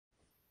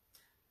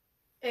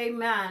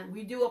Amen.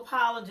 We do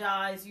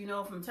apologize. You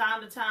know, from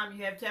time to time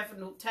you have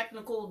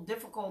technical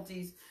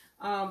difficulties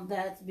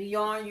that's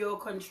beyond your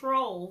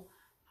control.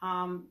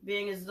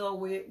 Being as though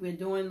we're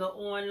doing the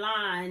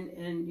online,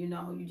 and you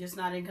know, you're just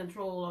not in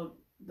control of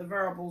the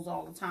variables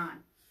all the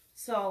time.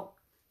 So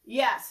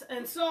yes,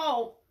 and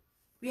so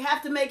we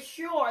have to make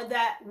sure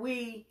that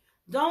we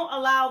don't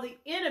allow the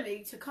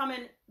enemy to come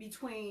in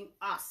between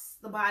us,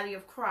 the body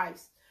of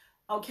Christ.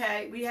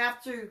 Okay, we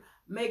have to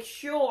make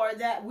sure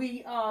that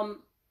we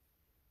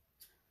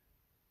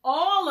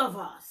all of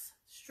us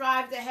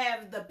strive to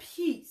have the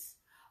peace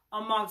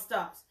amongst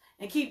us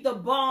and keep the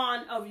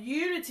bond of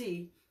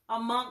unity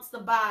amongst the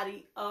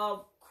body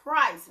of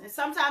Christ. And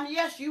sometimes,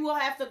 yes, you will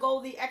have to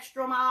go the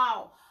extra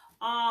mile.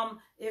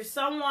 If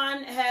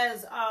someone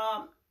has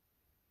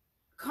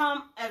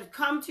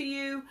come to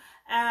you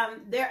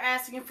and they're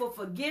asking for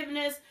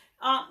forgiveness,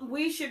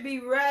 we should be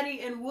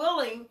ready and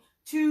willing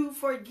to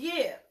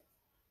forgive.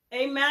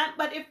 Amen.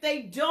 But if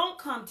they don't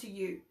come to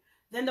you,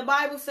 then the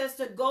Bible says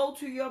to go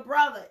to your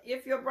brother.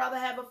 If your brother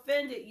have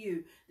offended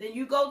you, then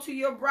you go to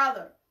your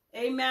brother.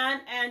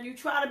 Amen. And you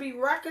try to be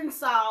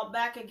reconciled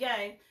back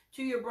again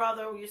to your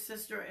brother or your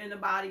sister in the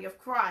body of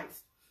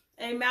Christ.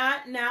 Amen.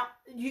 Now,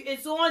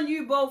 it's on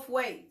you both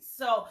ways.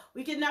 So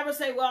we can never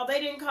say, well, they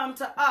didn't come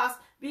to us,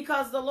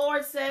 because the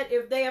Lord said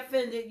if they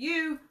offended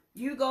you,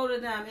 you go to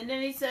them. And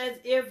then he says,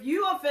 if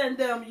you offend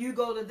them, you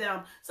go to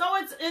them. So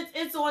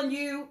it's on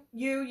you.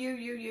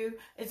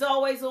 It's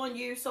always on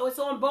you. So it's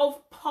on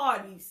both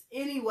parties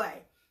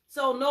anyway.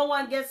 So no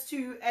one gets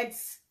to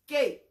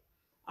escape.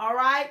 All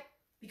right?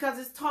 Because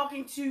it's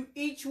talking to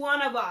each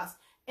one of us.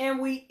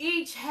 And we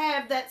each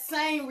have that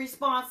same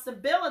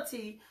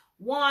responsibility,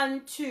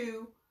 one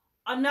to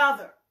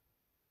another.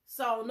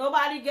 So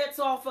nobody gets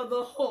off of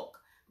the hook.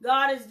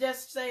 God is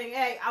just saying,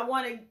 hey, I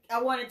want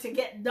it to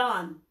get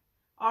done.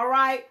 All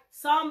right?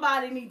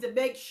 Somebody needs to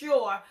make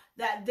sure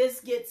that this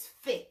gets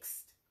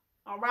fixed.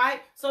 All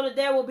right? So that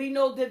there will be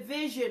no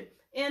division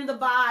in the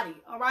body.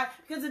 All right?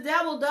 Because the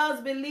devil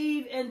does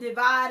believe in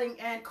dividing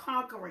and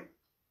conquering.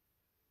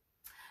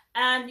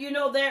 And you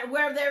know,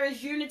 where there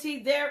is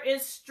unity, there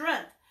is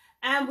strength.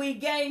 And we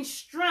gain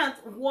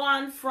strength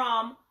one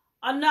from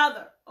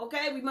another.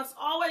 Okay? We must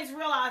always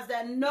realize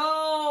that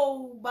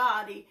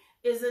nobody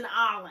is an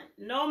island.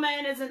 No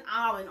man is an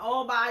island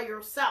all by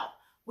yourself.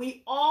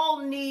 We all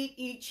need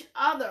each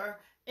other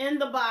in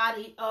the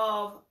body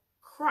of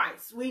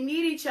Christ. We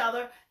need each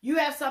other. You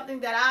have something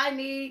that I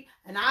need,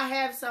 and I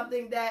have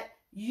something that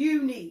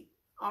you need.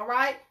 All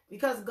right?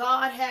 Because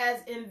God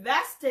has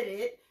invested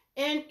it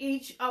in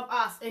each of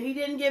us, and he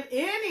didn't give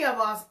any of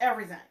us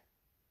everything.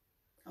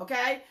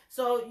 Okay?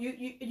 So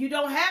you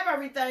don't have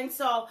everything.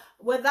 So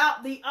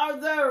without the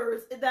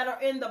others that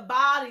are in the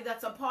body,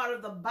 that's a part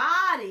of the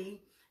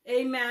body,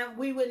 amen,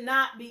 we would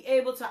not be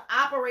able to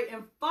operate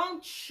and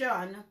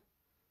function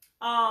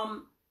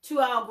to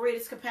our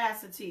greatest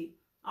capacity.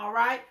 All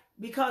right?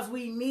 Because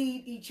we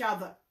need each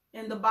other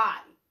in the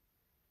body.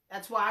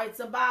 That's why it's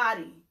a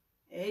body.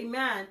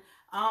 Amen.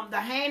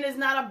 The hand is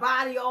not a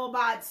body all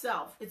by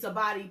itself. It's a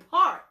body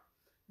part,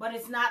 but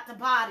it's not the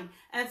body.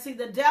 And see,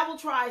 the devil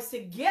tries to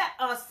get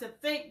us to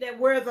think that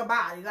we're the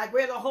body, like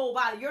we're the whole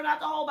body. You're not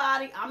the whole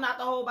body. I'm not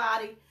the whole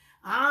body.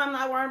 I'm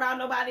not worrying about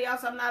nobody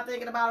else. I'm not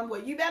thinking about them.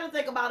 Well, you better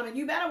think about them, and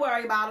you better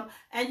worry about them,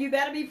 and you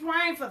better be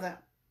praying for them.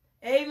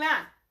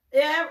 Amen.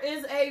 There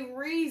is a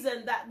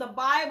reason that the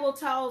Bible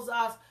tells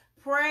us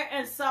prayer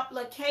and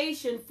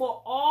supplication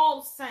for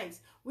all saints.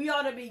 We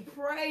ought to be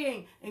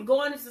praying and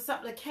going into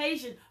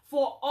supplication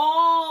for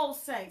all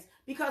saints,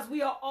 because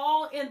we are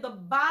all in the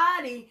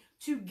body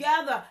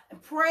together.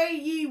 Pray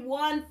ye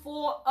one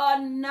for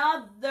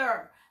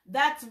another.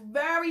 That's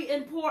very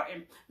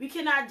important. We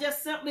cannot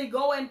just simply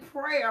go in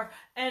prayer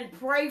and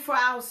pray for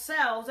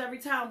ourselves every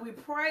time we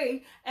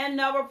pray and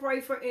never pray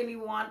for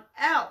anyone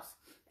else.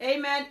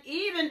 Amen.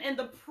 Even in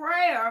the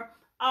prayer,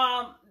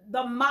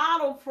 the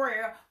model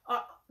prayer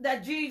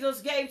that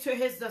Jesus gave to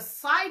his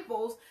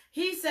disciples,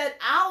 he said,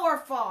 our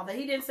Father.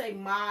 He didn't say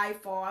my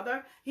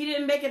Father. He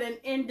didn't make it an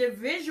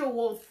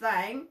individual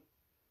thing.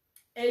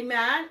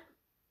 Amen.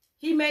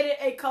 He made it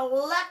a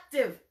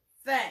collective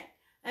thing.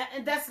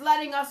 And that's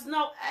letting us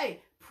know, hey,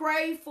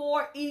 pray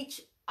for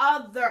each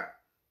other,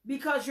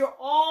 because you're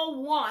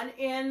all one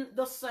in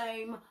the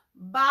same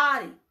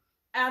body.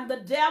 And the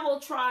devil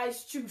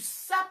tries to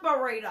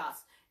separate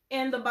us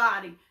in the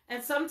body.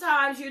 And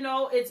sometimes, you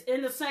know, it's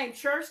in the same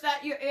church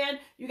that you're in.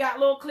 You got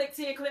little cliques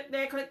here, click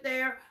there, click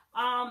there.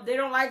 They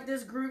don't like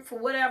this group for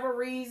whatever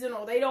reason,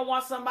 or they don't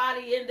want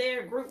somebody in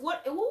their group.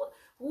 What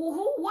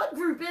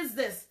group is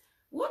this?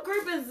 What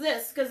group is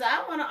this? Because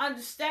I want to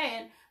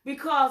understand,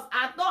 because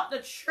I thought the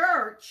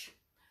church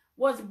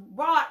was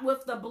bought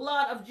with the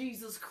blood of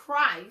Jesus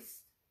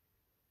Christ.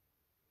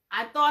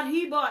 I thought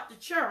he bought the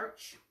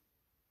church.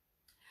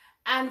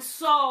 And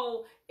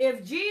so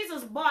if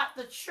Jesus bought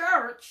the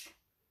church,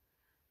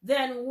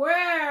 then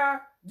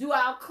where do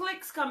our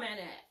cliques come in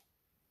at?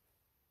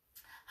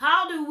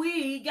 How do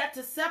we get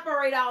to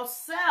separate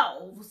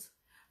ourselves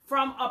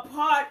from a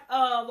part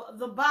of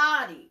the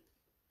body?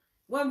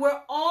 when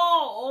we're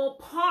all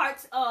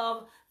parts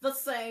of the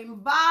same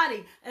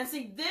body. And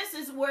see, this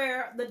is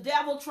where the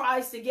devil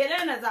tries to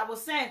get in, as I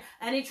was saying,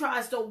 and he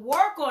tries to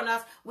work on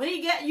us. When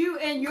he get you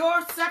in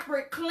your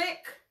separate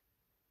clique,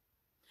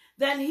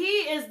 then he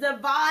is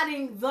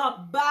dividing the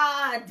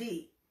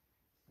body.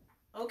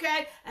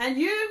 Okay? And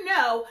you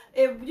know,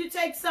 if you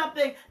take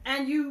something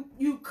and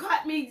you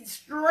cut me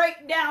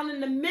straight down in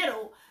the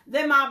middle,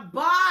 then my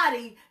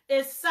body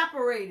is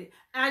separated.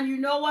 And you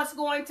know what's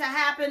going to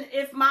happen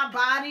if my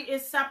body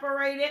is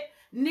separated?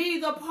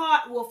 Neither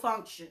part will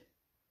function.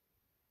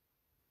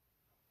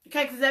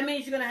 Okay? Because that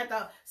means you're going to have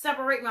to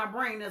separate my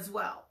brain as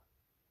well.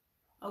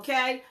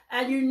 Okay?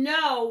 And you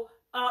know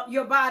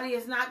your body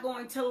is not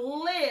going to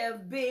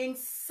live being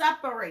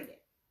separated.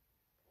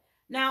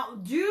 Now,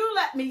 do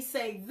let me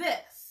say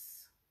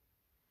this.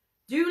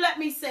 Do let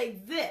me say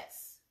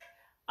this.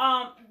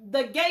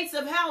 The gates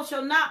of hell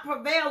shall not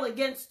prevail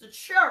against the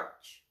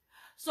church.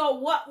 So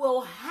what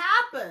will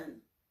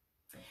happen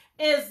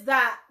is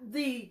that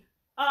the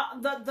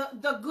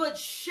good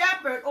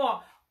shepherd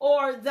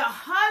or the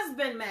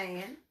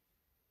husbandman,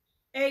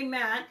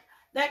 amen,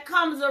 that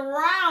comes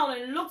around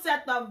and looks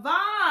at the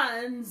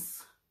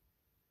vines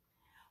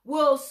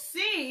will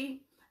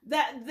see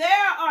that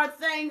there are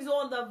things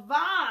on the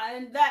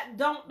vine that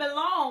don't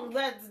belong,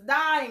 that's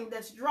dying,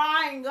 that's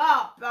drying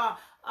up,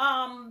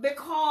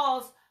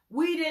 because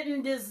we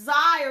didn't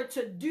desire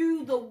to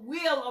do the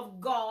will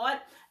of God,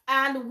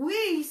 and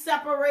we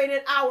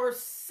separated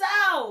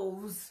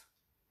ourselves.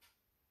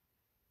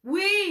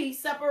 We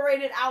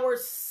separated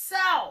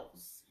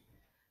ourselves.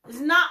 It's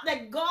not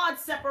that God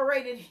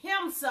separated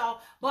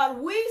himself, but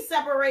we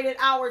separated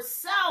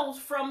ourselves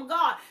from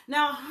God.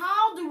 Now,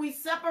 how do we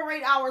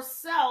separate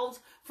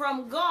ourselves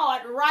from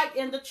God right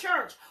in the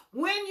church?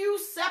 When you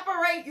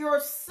separate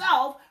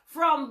yourself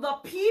from the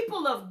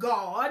people of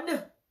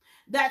God,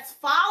 that's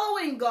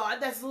following God,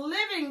 that's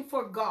living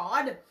for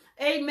God,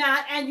 amen,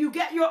 and you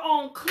get your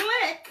own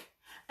clique,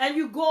 and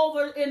you go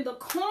over in the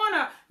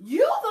corner,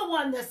 you're the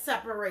one that's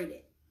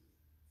separated.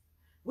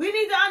 We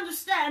need to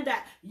understand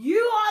that you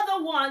are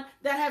the one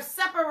that have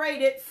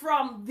separated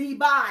from the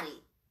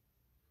body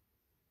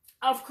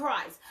of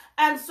Christ.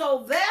 And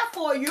so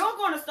therefore you're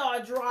going to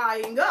start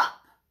drying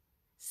up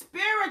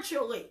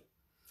spiritually.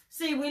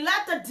 See, we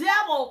let the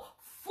devil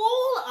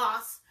fool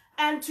us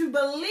into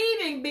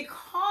believing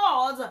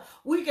because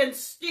we can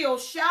still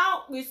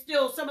shout, we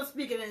still, someone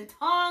speaking in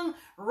tongue,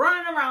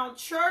 running around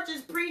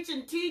churches,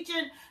 preaching,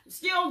 teaching,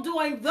 still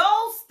doing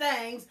those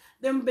things,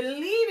 then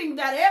believing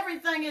that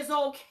everything is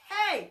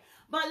okay.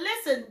 But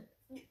listen,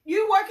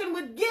 you're working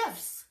with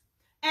gifts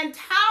and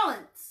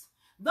talents.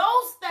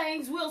 Those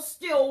things will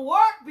still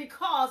work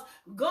because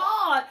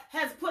God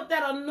has put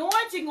that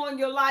anointing on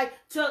your life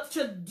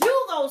to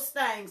do those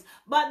things.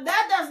 But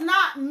that does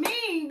not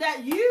mean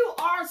that you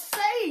are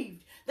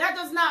saved. That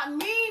does not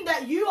mean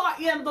that you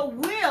are in the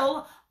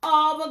will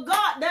of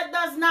God. That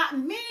does not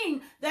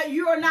mean that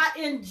you are not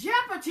in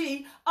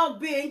jeopardy of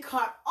being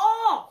cut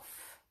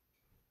off.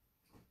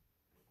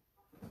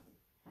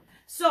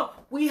 So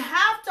we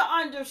have to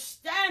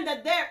understand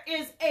that there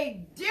is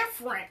a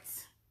difference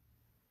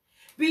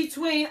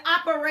between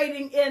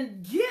operating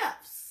in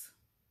gifts,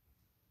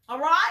 all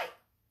right,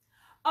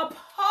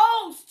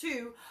 opposed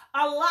to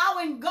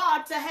allowing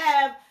God to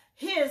have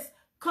his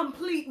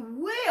complete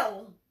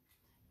will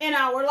in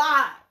our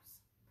lives.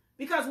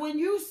 Because when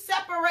you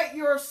separate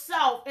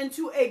yourself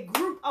into a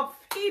group of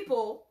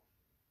people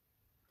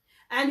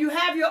and you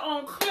have your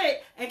own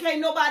clique and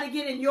can't nobody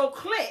get in your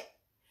clique,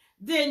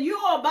 then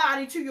you're a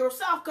body to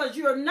yourself because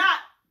you're not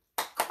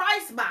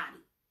Christ's body.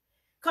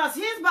 Because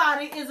his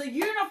body is a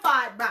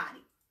unified body.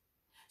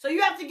 So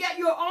you have to get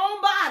your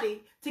own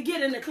body to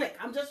get in the clique.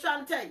 I'm just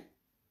trying to tell you.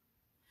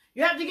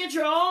 You have to get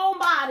your own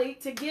body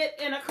to get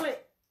in a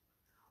clique.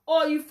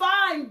 Or you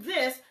find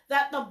this,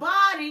 that the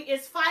body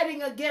is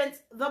fighting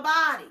against the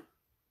body.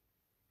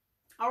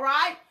 All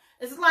right?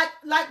 It's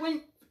like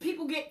when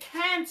people get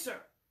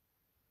cancer.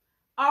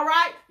 All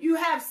right? You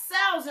have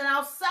cells, and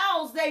our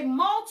cells, they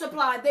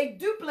multiply. They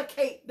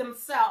duplicate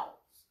themselves.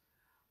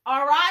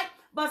 All right?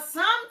 But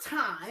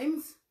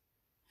sometimes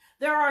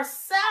there are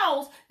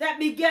cells that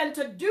begin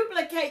to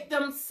duplicate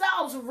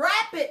themselves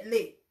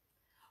rapidly,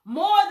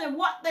 more than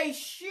what they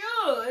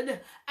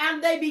should,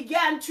 and they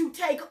began to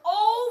take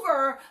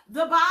over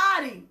the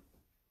body.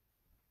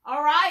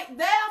 All right?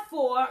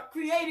 Therefore,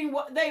 creating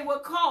what they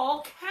would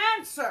call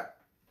cancer.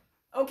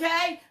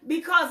 Okay?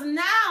 Because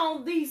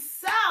now these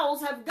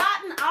cells have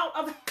gotten out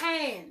of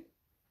hand,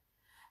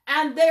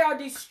 and they are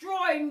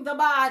destroying the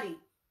body.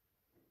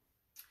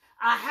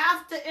 I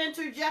have to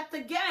interject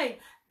again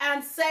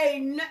and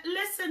say,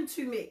 listen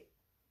to me.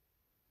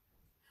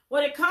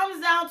 When it comes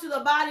down to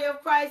the body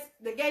of Christ,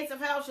 the gates of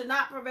hell should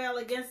not prevail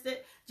against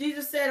it.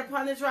 Jesus said,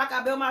 upon this rock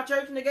I build my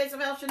church, and the gates of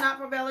hell should not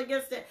prevail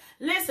against it.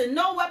 Listen,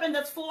 no weapon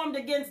that's formed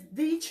against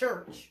the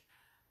church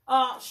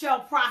shall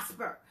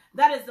prosper.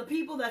 That is the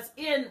people that's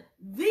in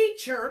the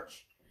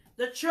church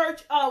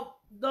of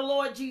the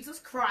Lord Jesus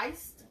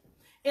Christ,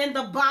 in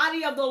the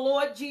body of the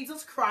Lord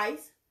Jesus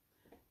Christ.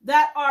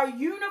 that are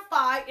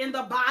unified in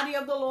the body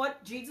of the Lord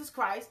Jesus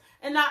Christ,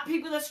 and not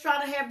people that's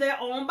trying to have their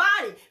own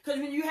body. Because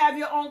when you have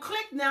your own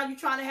clique now, you're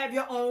trying to have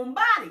your own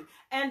body.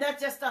 And that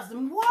just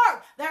doesn't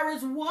work. There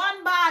is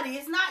one body.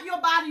 It's not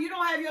your body. You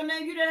don't have your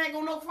name. You didn't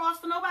go no cross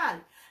for nobody.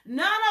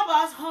 None of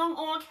us hung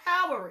on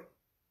Calvary.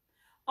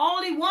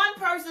 Only one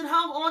person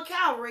hung on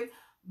Calvary,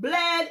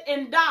 bled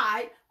and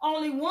died.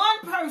 Only one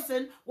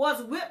person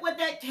was whipped with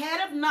that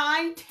head of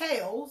 9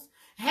 tails,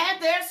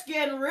 had their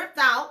skin ripped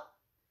out.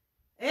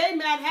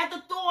 Amen. Had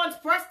the thorns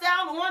pressed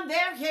down on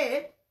their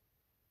head.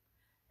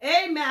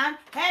 Amen.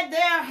 Had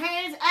their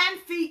hands and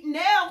feet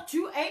nailed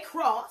to a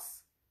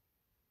cross.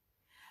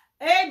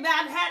 Amen.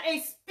 Had a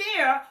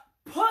spear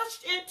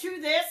pushed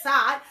into their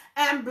side,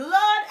 and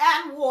blood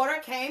and water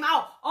came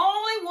out.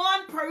 Only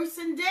one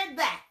person did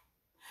that.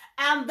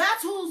 And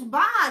that's whose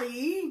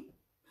body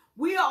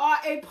we are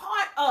a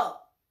part of.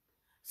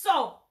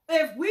 So,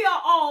 if we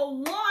are all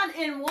one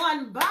in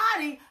one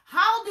body,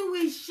 how do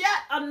we shut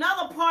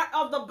another part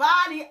of the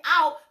body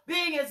out,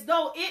 being as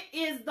though it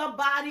is the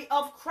body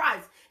of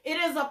Christ? It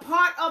is a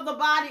part of the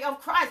body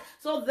of Christ.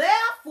 So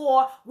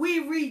therefore, we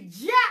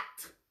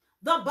reject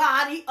the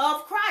body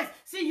of Christ.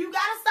 See, you got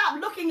to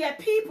stop looking at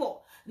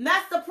people. And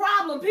that's the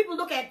problem. People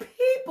look at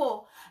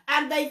people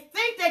and they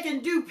think they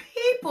can do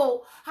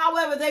people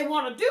however they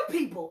want to do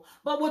people.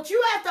 But what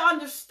you have to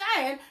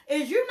understand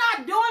is you're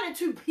not doing it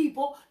to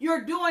people.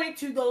 You're doing it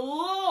to the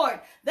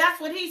Lord.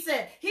 That's what he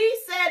said. He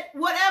said,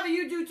 whatever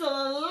you do to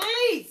the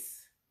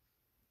least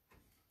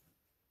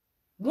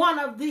one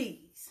of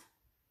these,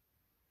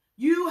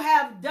 you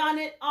have done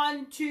it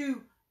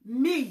unto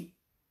me.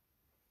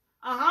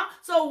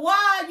 So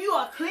while you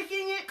are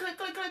clicking it, click,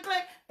 click, click,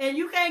 click, and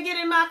you can't get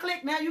in my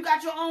click, now you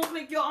got your own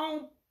click, your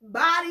own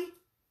body.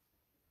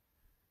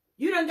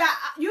 You done got,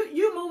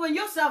 you moving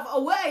yourself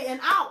away and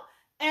out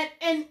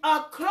and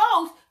are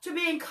close to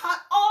being cut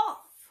off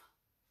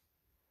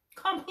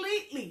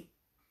completely.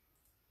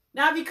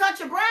 Now, if you cut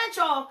your branch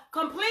off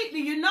completely,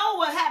 you know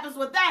what happens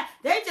with that.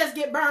 They just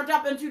get burned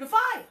up into the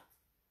fire.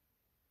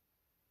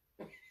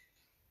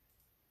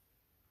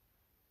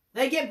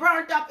 They get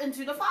burnt up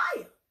into the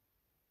fire.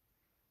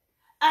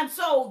 And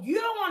so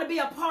you don't want to be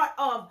a part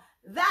of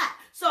that.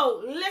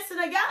 So listen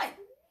again.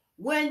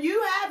 When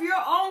you have your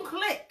own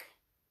clique,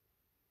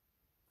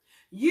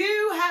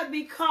 you have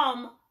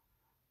become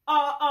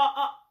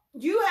a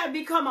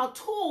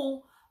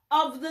tool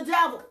of the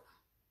devil.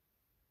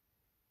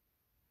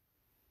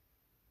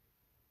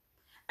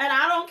 And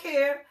I don't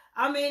care.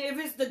 I mean, if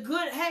it's the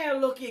good hair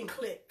looking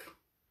clique.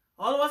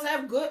 All of us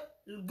have good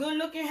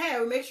looking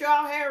hair. We make sure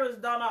our hair is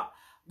done up.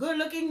 Good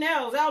looking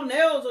nails. Our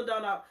nails are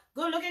done up.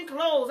 Good looking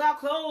clothes. Our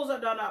clothes are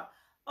done up.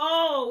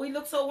 Oh, we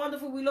look so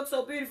wonderful. We look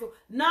so beautiful.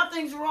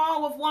 Nothing's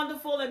wrong with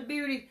wonderful and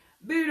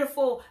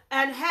beautiful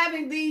and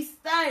having these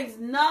things.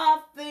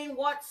 Nothing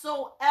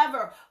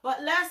whatsoever.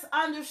 But let's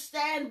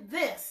understand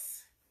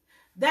this.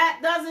 That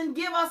doesn't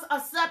give us a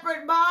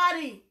separate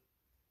body.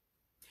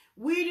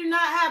 We do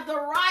not have the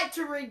right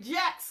to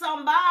reject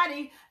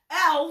somebody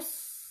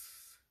else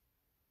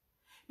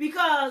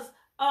because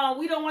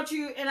we don't want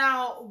you in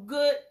our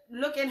good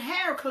looking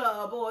hair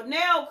club or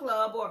nail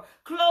club or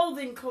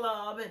clothing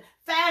club and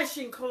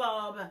fashion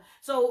club.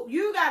 So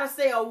you got to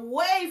stay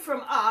away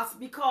from us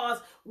because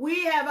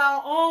we have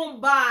our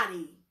own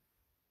body.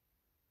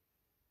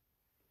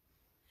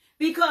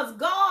 Because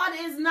God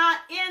is not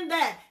in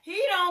that.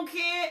 He don't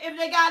care if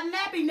they got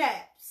nappy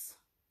naps.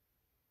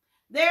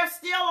 They're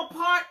still a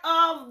part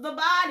of the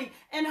body.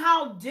 And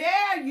how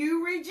dare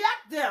you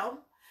reject them?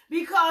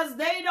 Because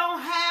they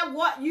don't have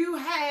what you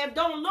have,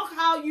 don't look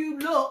how you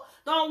look,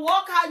 don't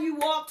walk how you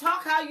walk,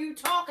 talk how you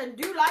talk, and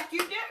do like you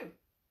do.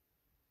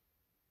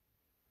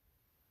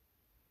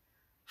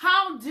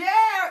 How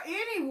dare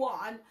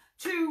anyone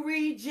to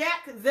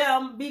reject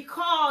them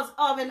because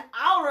of an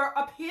outer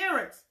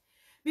appearance?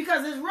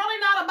 Because it's really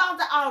not about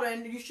the outer,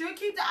 and you should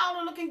keep the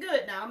outer looking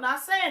good. Now, I'm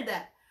not saying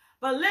that.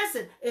 But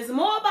listen, it's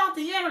more about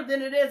the inner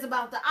than it is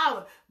about the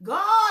outer.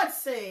 God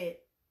said,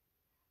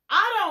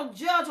 I don't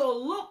judge or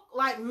look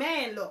like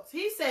man looks.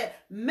 He said,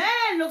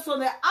 man looks on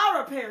their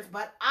outer appearance,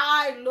 but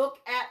I look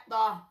at the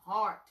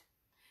heart.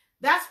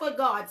 That's what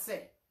God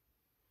said.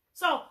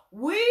 So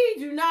we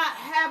do not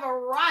have a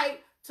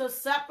right to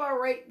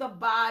separate the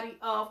body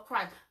of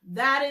Christ.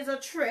 That is a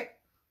trick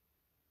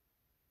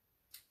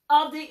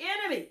of the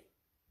enemy.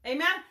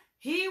 Amen.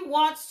 He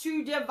wants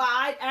to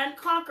divide and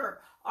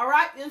conquer. All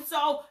right. And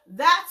so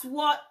that's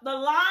what the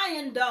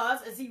lion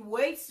does as he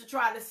waits to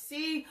try to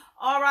see,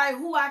 all right,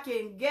 who I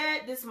can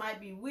get. This might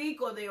be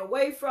weak or they're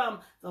away from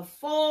the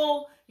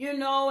fold, you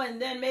know,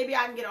 and then maybe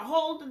I can get a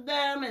hold of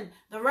them and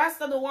the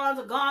rest of the ones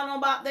are gone on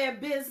about their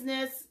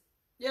business,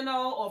 you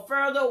know, or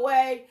further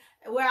away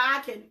where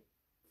I can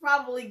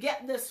probably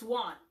get this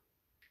one.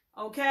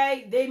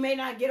 Okay. They may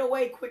not get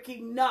away quick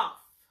enough.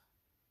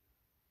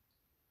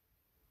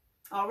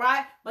 All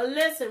right. But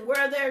listen,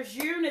 where there's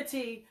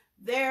unity,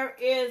 there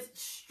is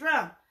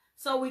strength.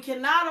 So we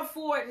cannot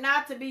afford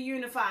not to be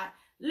unified.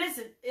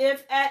 Listen,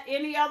 if at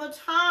any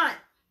time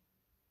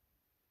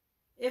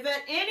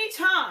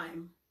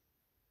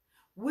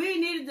We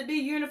needed to be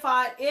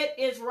unified. It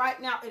is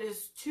right now. It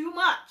is too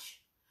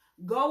much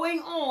going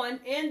on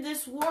in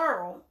this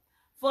world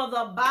for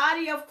the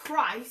body of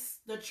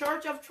Christ, the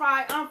church of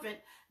triumphant,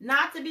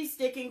 not to be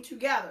sticking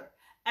together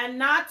and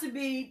not to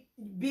be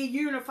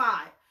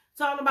unified.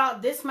 Talking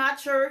about this my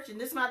church and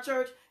this my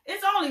church.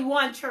 It's only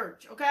one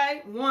church,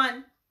 okay?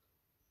 One.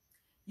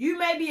 You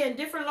may be in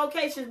different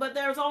locations, but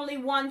there's only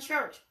one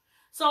church.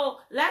 So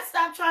let's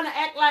stop trying to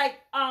act like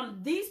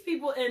these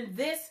people in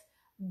this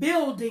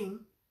building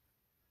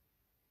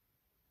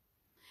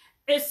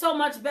is so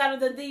much better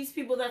than these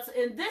people that's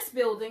in this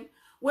building,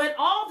 when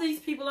all these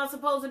people are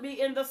supposed to be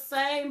in the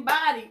same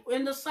body,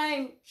 in the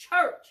same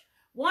church.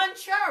 One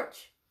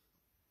church.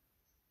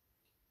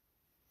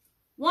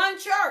 One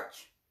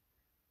church.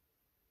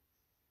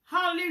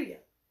 Hallelujah.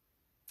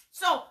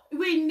 So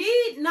we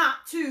need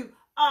not to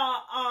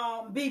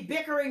be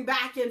bickering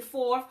back and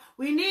forth.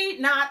 We need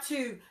not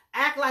to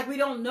act like we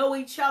don't know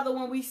each other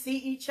when we see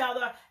each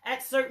other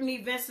at certain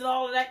events and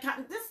all of that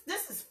kind of,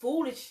 this is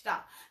foolish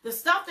stuff. The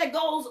stuff that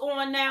goes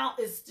on now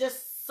is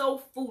just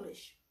so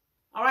foolish.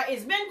 All right,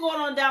 it's been going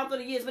on down through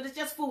the years, but it's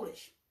just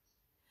foolish.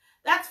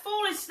 That's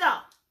foolish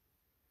stuff.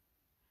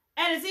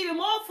 And it's even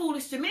more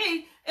foolish to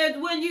me is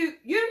when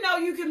you know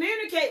you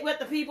communicate with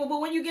the people,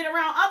 but when you get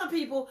around other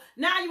people,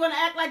 now you want to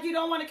act like you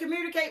don't want to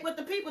communicate with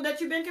the people that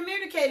you've been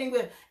communicating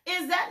with.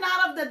 Is that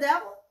not of the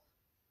devil?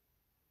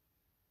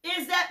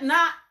 Is that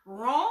not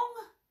wrong?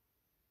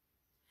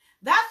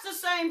 That's the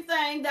same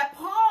thing that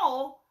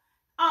Paul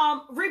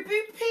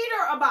rebuked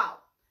Peter about.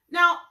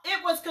 Now,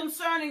 it was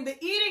concerning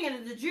the eating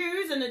and the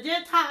Jews and the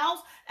Gentiles,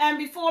 and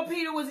before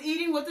Peter was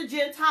eating with the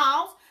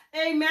Gentiles,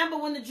 amen,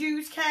 but when the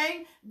Jews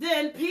came,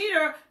 then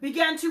Peter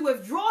began to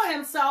withdraw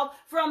himself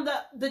from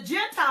the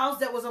Gentiles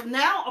that was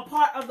now a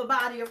part of the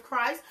body of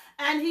Christ,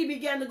 and he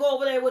began to go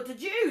over there with the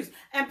Jews.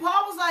 And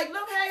Paul was like,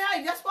 look,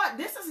 hey, guess what?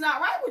 This is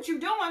not right what you're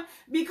doing,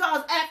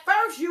 because at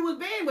first you was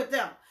being with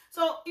them.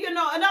 So, in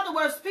other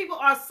words, people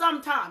are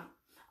sometiming,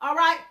 all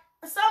right?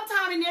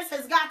 Sometiminess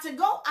has got to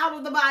go out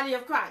of the body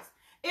of Christ.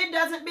 It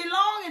doesn't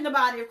belong in the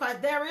body of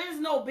Christ. There is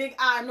no big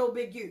I, no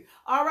big you,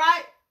 all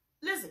right?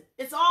 Listen,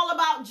 it's all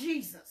about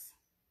Jesus.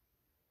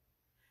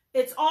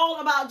 It's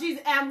all about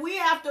Jesus. And we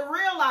have to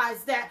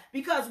realize that,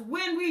 because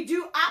when we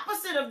do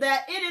opposite of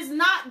that, it is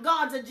not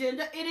God's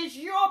agenda. It is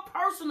your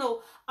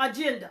personal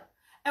agenda.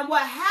 And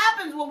what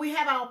happens when we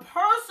have our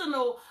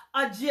personal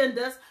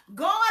agendas,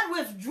 God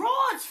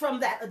withdraws from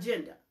that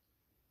agenda.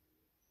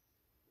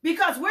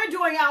 Because we're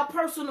doing our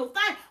personal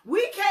thing.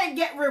 We can't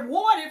get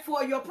rewarded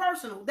for your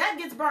personal. That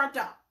gets burnt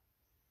up.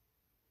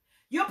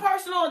 Your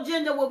personal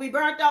agenda will be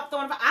burnt up,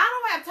 thrown in the fire. I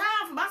don't have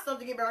time for my stuff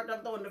to get burnt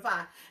up, thrown in the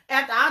fire.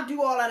 After I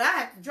do all that I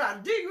have to try to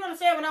do, you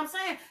understand what I'm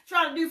saying?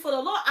 Try to do for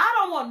the Lord. I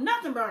don't want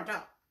nothing burnt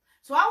up.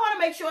 So I want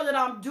to make sure that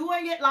I'm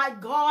doing it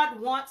like God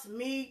wants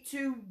me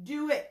to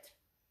do it.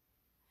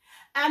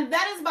 And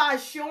that is by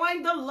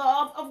showing the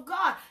love of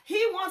God.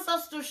 He wants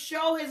us to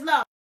show his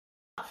love.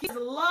 He says,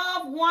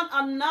 love one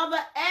another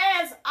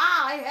as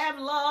I have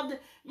loved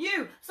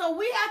you. So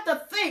we have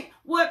to think,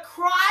 would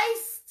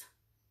Christ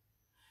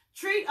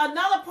treat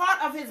another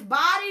part of his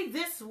body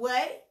this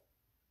way?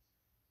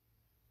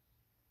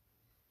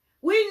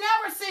 We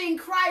never seen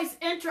Christ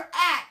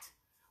interact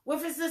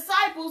with his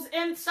disciples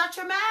in such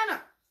a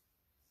manner.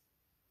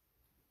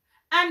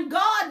 And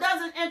God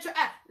doesn't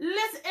interact,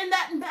 listen, in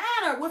that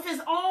manner with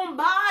his own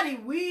body.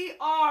 We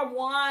are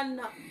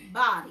one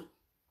body.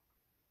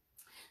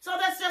 So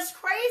that's just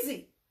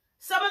crazy.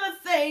 Some of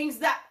the things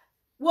that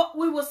what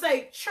we will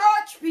say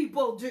church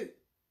people do.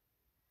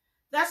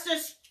 That's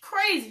just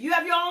crazy. You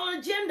have your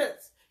own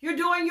agendas. You're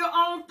doing your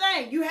own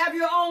thing. You have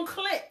your own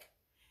clique.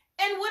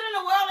 And what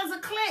in the world is a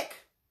clique?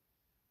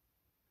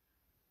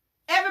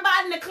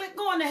 Everybody in the clique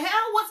going to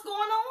hell? What's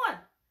going on?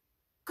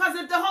 Because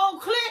if the whole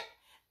clique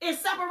is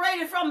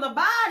separated from the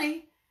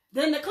body,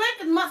 then the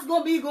clique must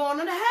be going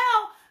to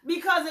hell.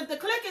 Because if the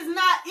clique is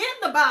not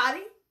in the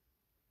body,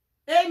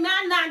 they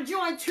not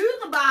joined to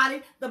the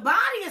body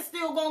is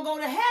still going to go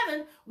to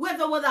heaven with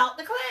or without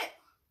the clique.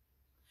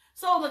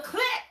 So the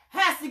clique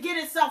has to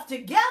get itself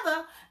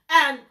together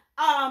and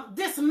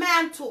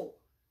dismantle.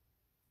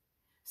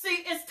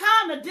 See, it's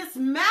time to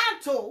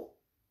dismantle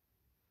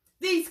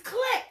these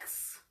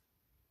cliques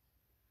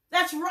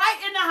that's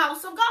right in the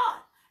house of God.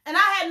 And I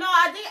had no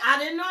idea. I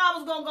didn't know I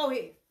was going to go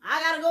here. I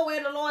got to go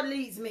where the Lord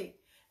leads me.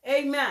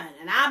 Amen.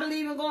 And I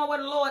believe in going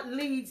where the Lord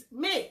leads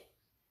me.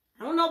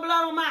 I don't know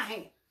blood on my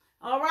hand.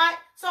 All right?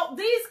 So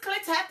these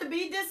cliques have to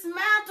be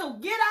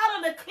dismantled. Get out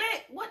of the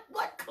clique. What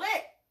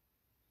clique?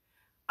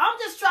 I'm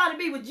just trying to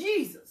be with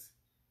Jesus.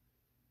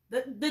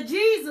 The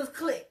Jesus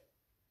clique.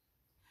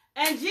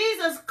 And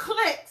Jesus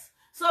clicks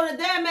so that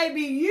there may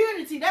be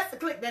unity. That's the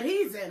clique that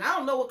he's in. I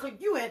don't know what clique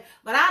you in,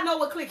 but I know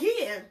what clique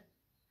he in.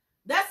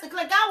 That's the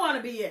clique I want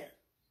to be in.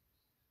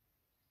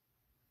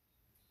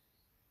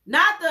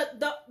 Not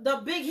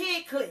the big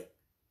head clique.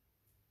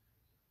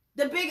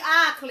 The big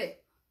eye clique.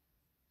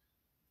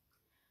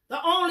 The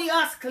only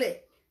us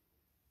clique.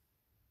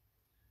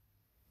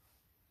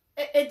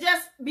 It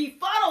just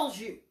befuddles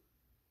you.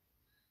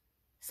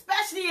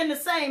 especially in the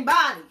same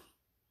body.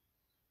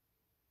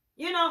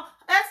 You know,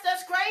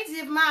 that's crazy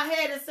if my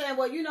head is saying,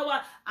 well, you know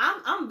what,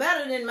 I'm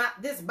better than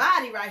this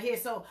body right here,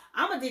 so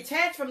I'm going to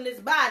detach from this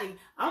body.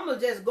 I'm going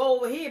to just go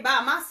over here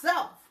by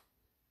myself.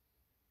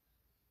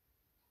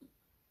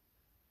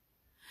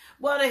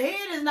 Well, the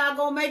head is not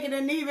going to make it,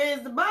 and neither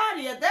is the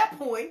body at that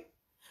point.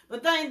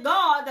 But thank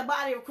God the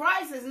body of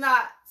Christ is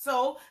not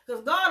so,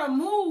 because God will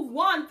move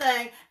one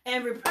thing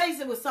and replace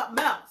it with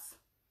something else.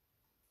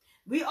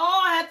 We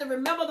all have to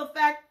remember the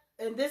fact,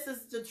 and this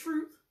is the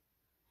truth,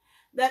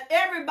 that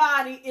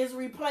everybody is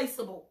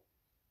replaceable.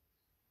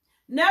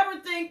 Never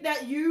think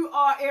that you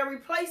are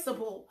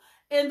irreplaceable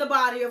in the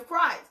body of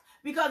Christ.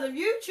 Because if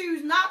you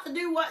choose not to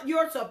do what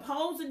you're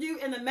supposed to do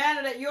in the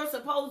manner that you're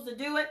supposed to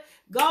do it,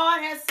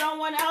 God has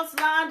someone else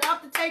lined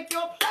up to take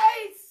your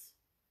place.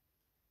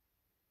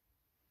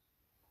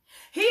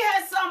 He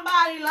has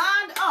somebody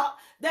lined up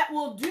that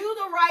will do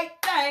the right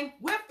thing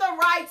with the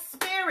right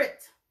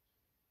spirit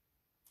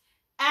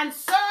and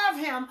serve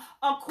him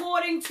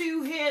according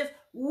to his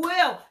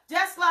will,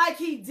 just like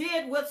he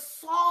did with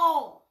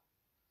Saul.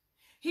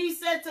 He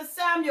said to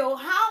Samuel,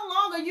 how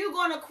long are you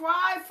going to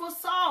cry for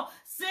Saul,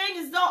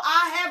 seeing as though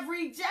I have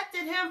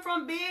rejected him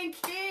from being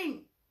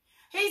king?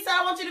 He said,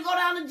 I want you to go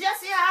down to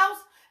Jesse's house,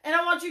 and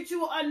I want you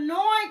to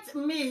anoint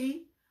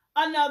me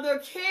another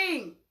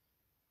king.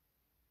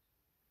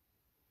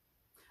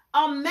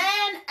 A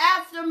man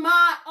after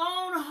my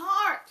own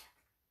heart.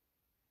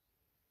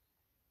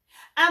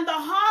 And the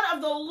heart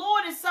of the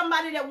Lord is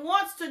somebody that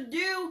wants to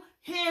do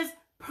his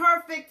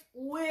perfect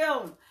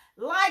will,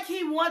 like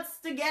he wants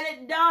to get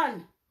it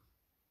done.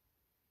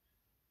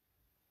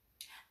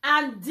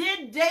 And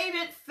did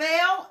David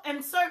fail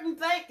in certain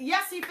things?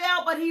 Yes, he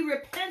failed, but he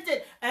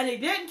repented, and he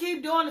didn't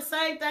keep doing the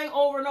same thing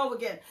over and over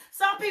again.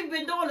 Some people have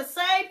been doing the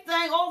same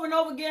thing over and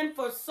over again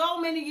for so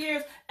many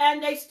years,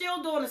 and they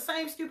still doing the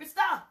same stupid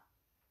stuff.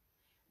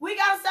 We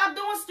got to stop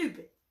doing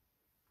stupid.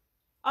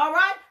 All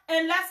right?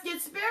 And let's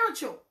get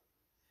spiritual.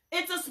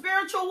 It's a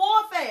spiritual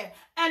warfare.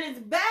 And it's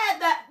bad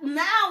that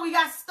now we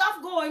got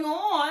stuff going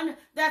on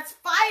that's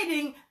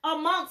fighting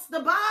amongst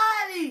the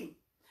body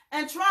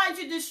and trying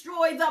to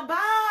destroy the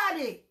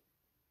body.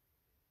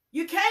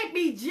 You can't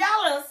be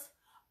jealous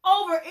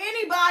over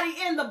anybody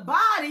in the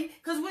body,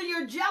 because when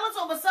you're jealous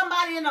over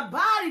somebody in the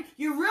body,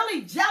 you're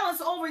really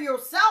jealous over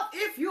yourself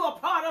if you're a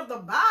part of the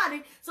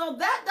body. So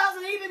that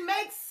doesn't even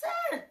make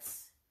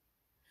sense.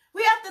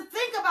 We have to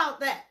think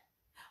about that.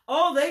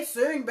 Oh, they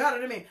sing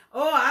better than me.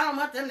 Oh, I don't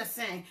want them to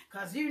sing,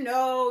 because you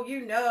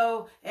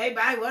know,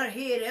 everybody want to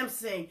hear them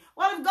sing.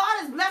 Well, if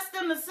God has blessed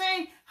them to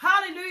sing,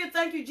 hallelujah,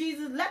 thank you,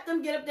 Jesus. Let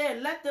them get up there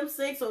and let them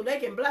sing so they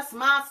can bless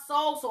my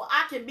soul, so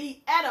I can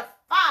be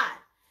edified.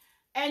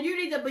 And you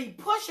need to be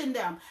pushing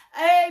them,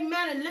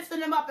 amen, and lifting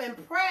them up in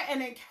prayer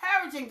and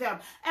encouraging them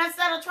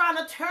instead of trying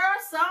to tear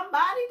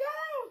somebody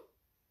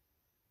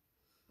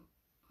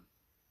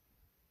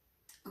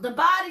down. The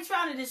body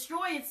trying to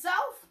destroy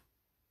itself.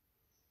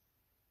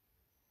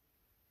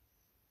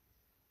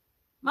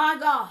 My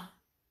God.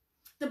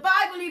 The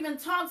Bible even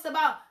talks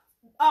about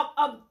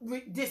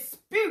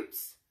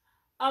disputes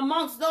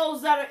amongst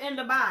those that are in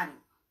the body.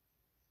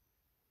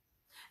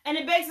 And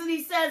it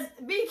basically says,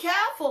 be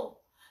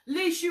careful,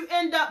 lest you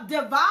end up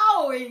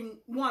devouring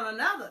one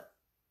another,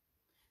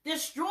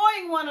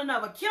 destroying one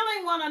another,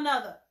 killing one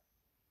another.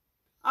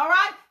 All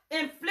right?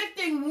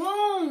 Inflicting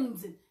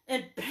wounds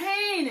and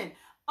pain and,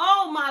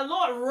 oh my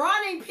Lord,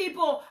 running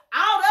people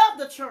out of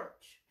the church.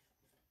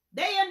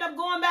 They end up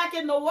going back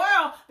in the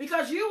world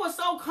because you were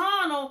so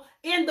carnal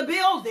in the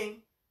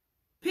building.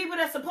 People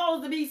that's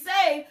supposed to be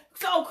saved,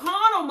 so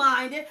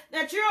carnal-minded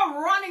that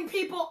you're running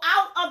people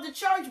out of the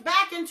church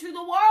back into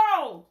the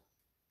world.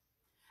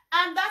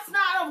 And that's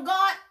not of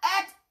God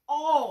at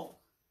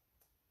all.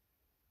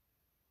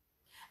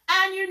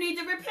 And you need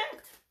to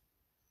repent.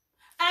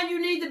 And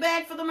you need to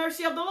beg for the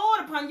mercy of the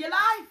Lord upon your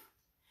life.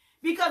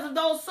 Because if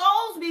those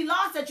souls be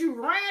lost that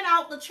you ran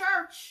out the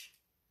church,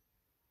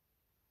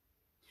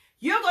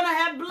 you're going to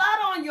have blood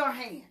on your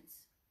hands.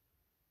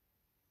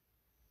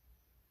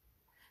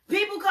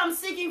 People come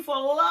seeking for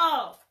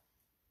love.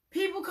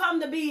 People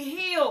come to be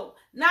healed,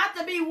 not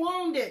to be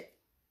wounded.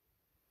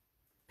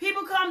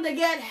 People come to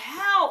get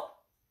help,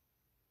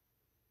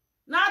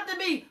 not to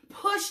be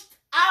pushed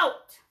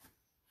out,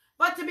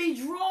 but to be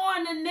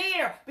drawn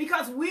near,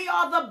 because we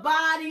are the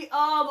body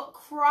of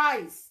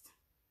Christ.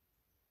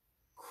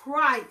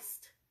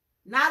 Christ,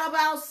 not of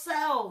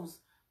ourselves.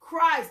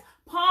 Christ.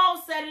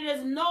 Paul said it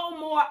is no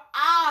more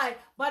I,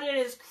 but it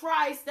is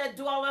Christ that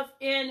dwelleth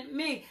in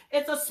me.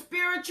 It's a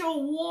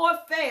spiritual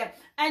warfare.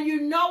 And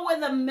you know where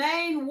the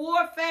main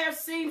warfare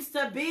seems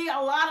to be a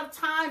lot of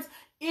times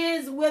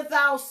is with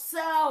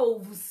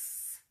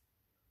ourselves.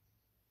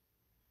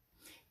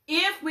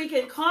 If we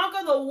can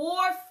conquer the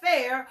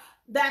warfare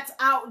that's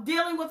out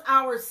dealing with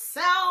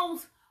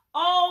ourselves,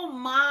 oh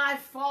my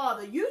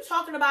Father, you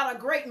talking about a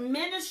great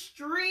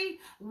ministry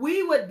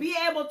we would be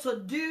able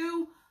to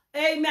do,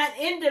 amen,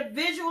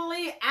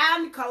 individually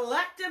and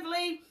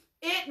collectively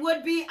it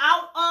would be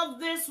out of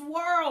this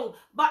world.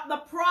 But the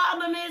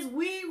problem is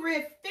we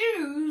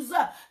refuse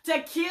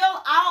to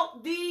kill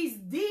out these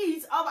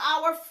deeds of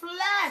our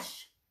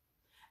flesh.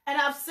 And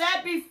I've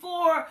said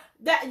before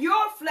that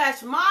your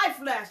flesh, my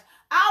flesh,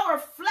 our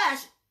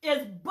flesh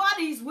is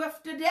buddies with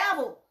the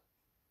devil.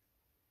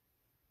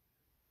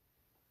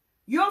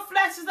 Your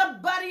flesh is a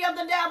buddy of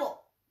the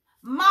devil.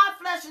 My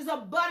flesh is a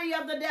buddy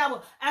of the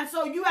devil. And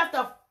so you have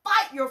to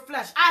fight your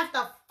flesh. I have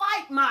to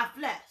fight my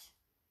flesh.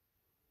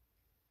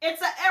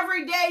 It's an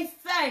everyday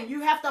thing.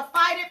 You have to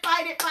fight it,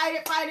 fight it, fight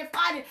it, fight it,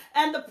 fight it.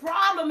 And the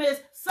problem is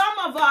some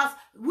of us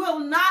will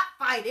not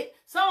fight it.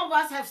 Some of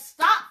us have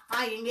stopped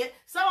fighting it.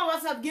 Some of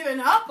us have given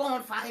up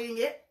on fighting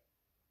it.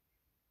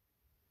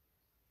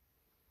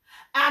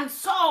 And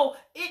so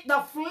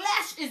the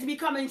flesh is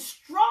becoming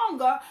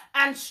stronger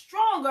and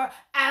stronger,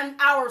 and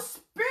our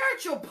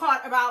spiritual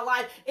part of our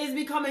life is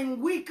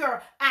becoming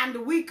weaker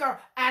and weaker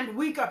and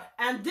weaker.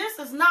 And this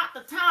is not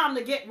the time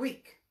to get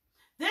weak.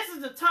 This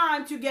is the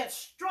time to get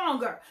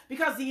stronger,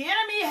 because the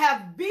enemy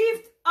have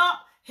beefed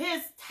up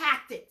his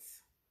tactics.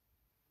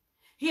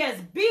 He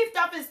has beefed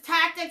up his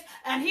tactics,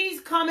 and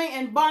he's coming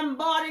and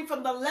bombarding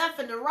from the left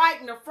and the right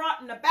and the front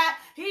and the back.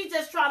 He's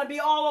just trying to be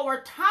all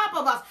over top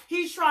of us.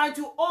 He's trying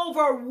to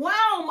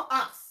overwhelm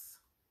us.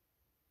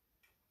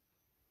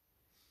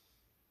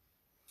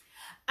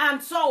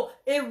 And so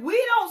if we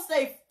don't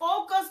stay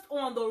focused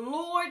on the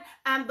Lord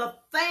and the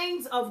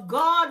things of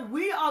God,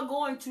 we are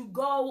going to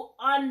go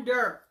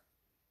under.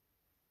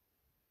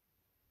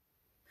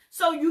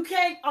 So you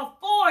can't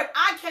afford,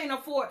 I can't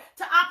afford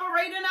to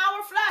operate in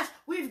our flesh.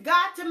 We've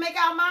got to make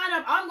our mind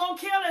up. I'm going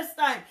to kill this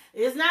thing.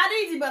 It's not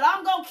easy, but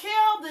I'm going to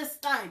kill this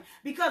thing.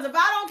 Because if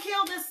I don't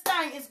kill this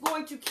thing, it's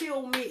going to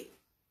kill me.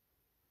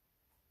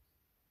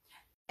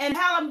 And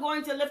hell, I'm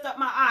going to lift up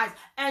my eyes.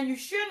 And you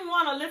shouldn't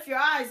want to lift your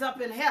eyes up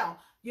in hell.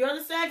 You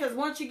understand? Because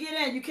once you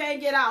get in, you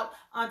can't get out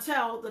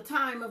until the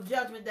time of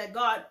judgment that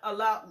God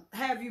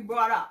have you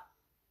brought up.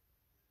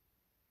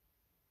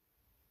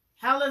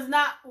 Hell is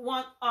not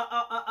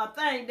a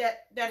thing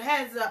that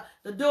has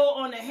the door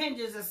on the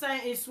hinges and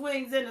saying it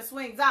swings in and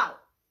swings out.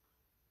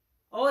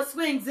 Oh, it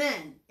swings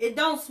in. It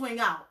don't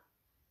swing out.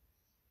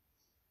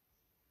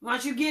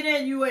 Once you get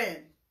in, you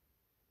in.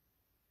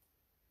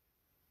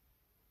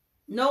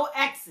 No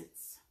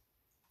exits.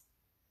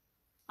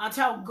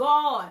 Until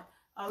God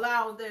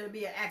allows there to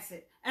be an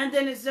exit. And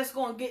then it's just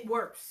going to get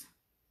worse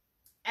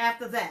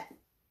after that.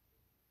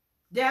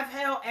 Death,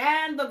 hell,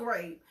 and the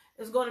grave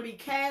is going to be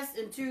cast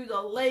into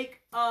the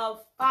lake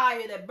of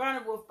fire that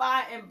burneth with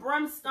fire and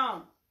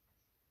brimstone.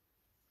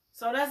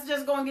 So that's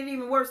just going to get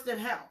even worse than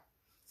hell.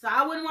 So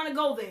I wouldn't want to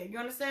go there. You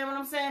understand what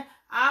I'm saying?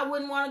 I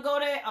wouldn't want to go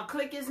there. A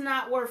click is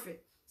not worth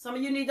it. Some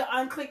of you need to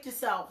unclick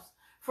yourselves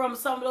from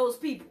some of those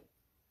people.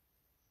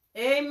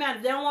 Amen.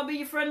 If they don't want to be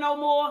your friend no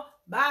more,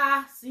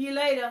 bye. See you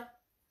later.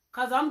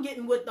 Because I'm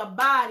getting with the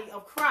body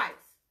of Christ.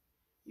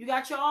 You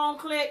got your own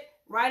clique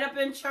right up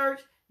in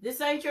church.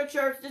 This ain't your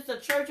church. This is a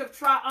church of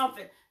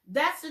triumphant.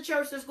 That's the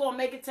church that's going to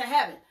make it to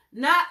heaven,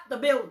 not the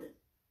building.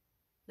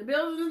 The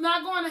building is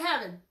not going to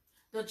heaven.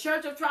 The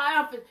church of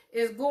triumphant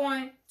is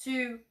going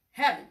to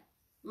heaven.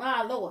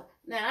 My Lord.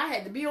 Now, I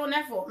had to be on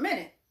that for a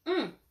minute.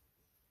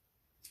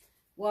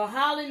 Well,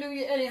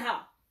 hallelujah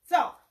anyhow.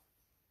 So,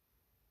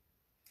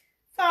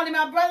 finally,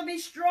 my brother, be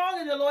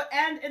strong in the Lord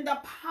and in the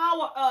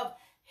power of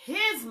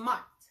his might.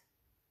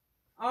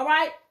 All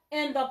right?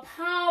 In the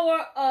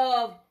power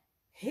of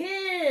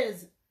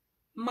his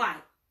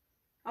might.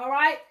 All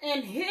right?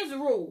 In his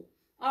rule.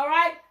 All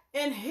right?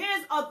 In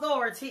his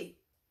authority.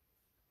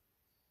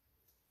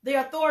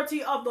 The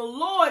authority of the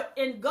Lord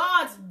in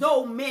God's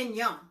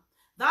dominion.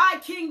 Thy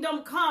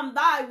kingdom come,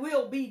 thy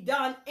will be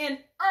done in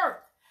earth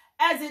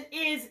as it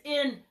is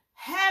in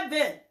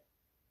heaven.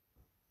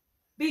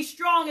 Be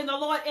strong in the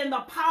Lord in the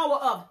power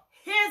of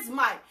his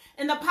might,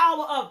 in the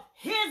power of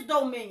his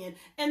dominion,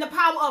 in the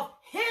power of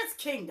his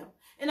kingdom,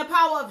 in the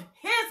power of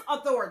his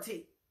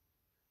authority.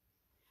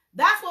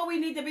 That's what we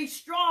need to be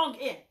strong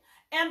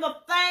in the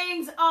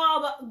things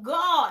of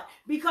God,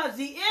 because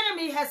the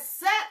enemy has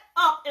set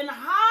up a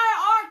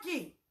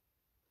hierarchy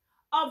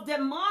of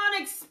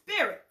demonic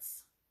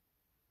spirits.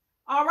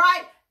 All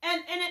right,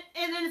 and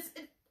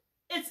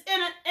it's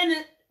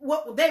in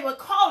what they would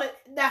call it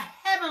the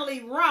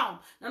heavenly realm.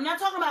 Now, I'm not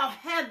talking about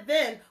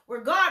heaven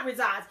where God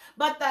resides,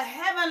 but the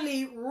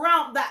heavenly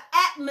realm, the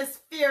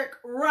atmospheric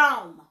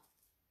realm.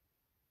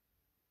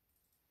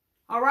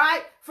 All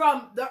right?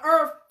 From the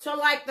earth to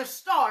like the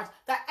stars,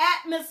 the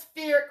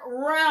atmospheric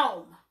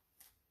realm.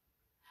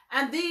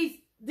 And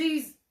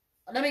these,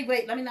 let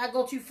me not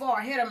go too far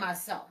ahead of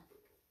myself.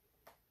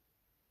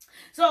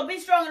 So be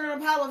strong in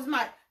the power of his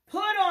might. Put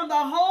on the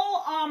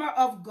whole armor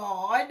of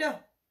God.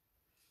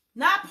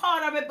 Not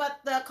part of it,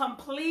 but the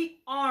complete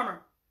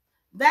armor.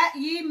 That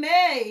ye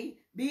may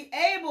be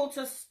able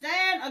to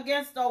stand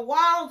against the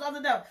wiles of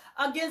the devil.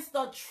 Against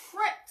the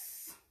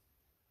tricks.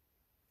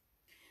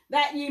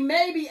 That ye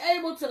may be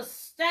able to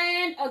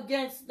stand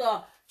against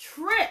the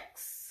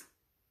tricks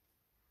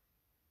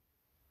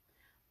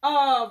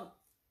of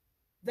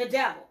the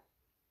devil.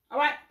 All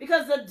right?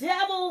 Because the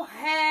devil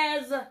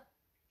has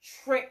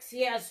tricks.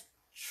 He has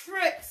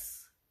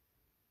tricks.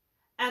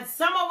 And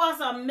some of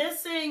us are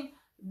missing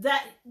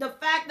the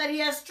fact that he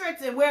has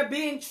tricks, and we're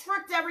being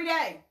tricked every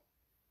day.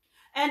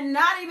 And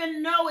not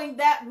even knowing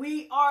that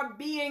we are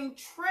being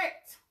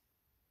tricked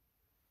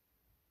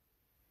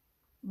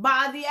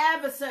by the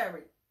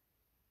adversary.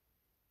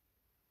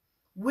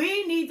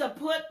 We need to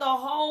put the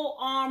whole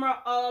armor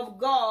of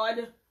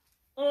God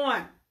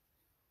on.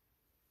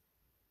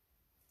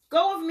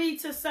 Go with me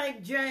to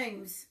St.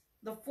 James,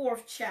 the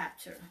 4th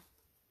chapter.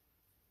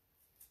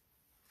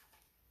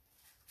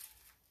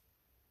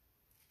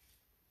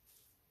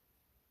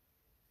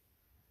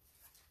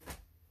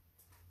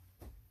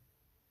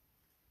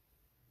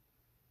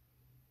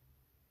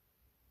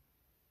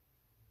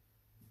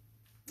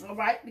 All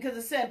right, because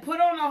it said,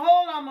 put on the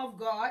whole armor of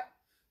God,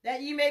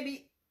 that ye may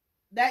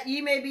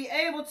be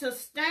able to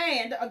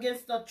stand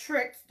against the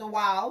tricks, the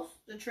wiles,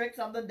 the tricks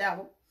of the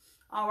devil.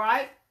 All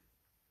right.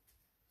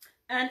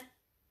 And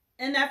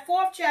in that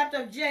 4th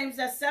chapter of James,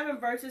 that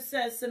 7th verse, it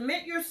says,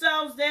 submit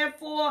yourselves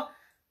therefore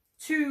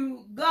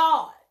to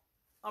God.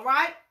 All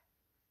right.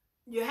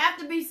 You have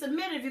to be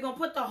submitted if you're going to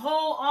put the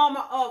whole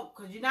armor of,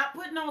 because you're not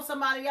putting on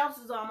somebody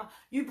else's armor.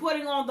 You're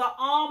putting on the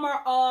armor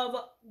of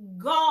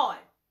God.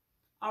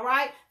 All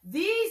right.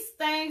 These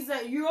things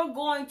that you're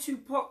going to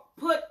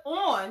put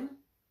on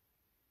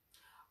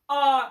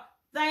are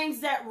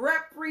things that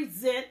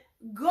represent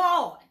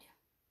God.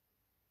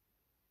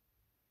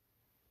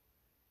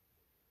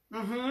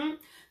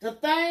 The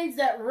things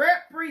that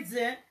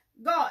represent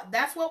God.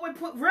 That's what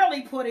we're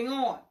really putting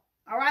on.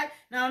 All right.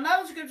 Now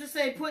another scripture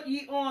say, put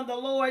ye on the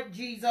Lord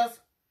Jesus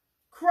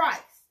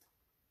Christ.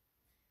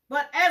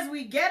 But as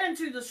we get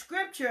into the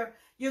scripture,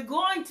 you're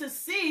going to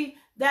see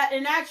that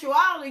in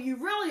actuality, you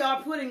really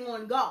are putting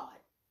on God.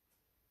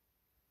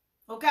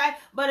 Okay.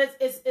 But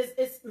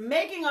it's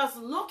making us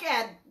look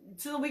at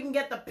so we can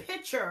get the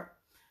picture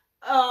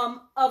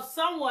of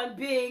someone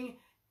being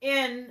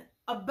in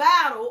a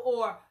battle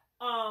or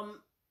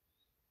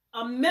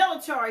a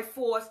military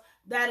force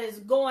that is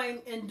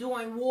going and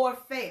doing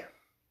warfare.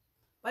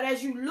 But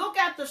as you look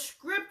at the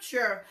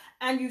scripture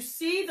and you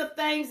see the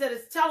things that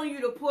it's telling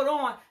you to put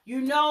on, you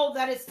know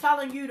that it's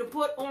telling you to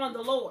put on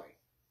the Lord.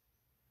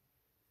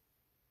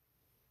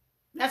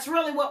 That's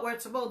really what we're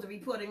supposed to be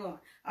putting on.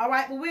 All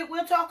right, but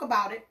we'll talk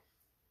about it.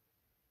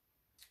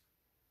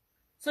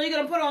 So you're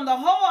going to put on the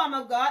whole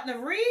armor of God. And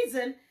the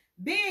reason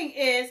being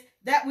is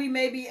that we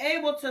may be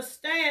able to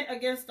stand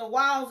against the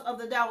wiles of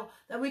the devil,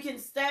 that we can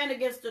stand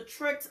against the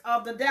tricks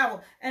of the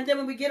devil. And then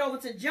when we get over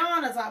to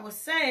John, as I was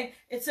saying,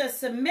 it says,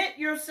 submit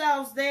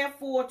yourselves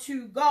therefore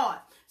to God.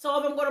 So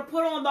if I'm going to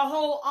put on the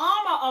whole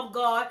armor of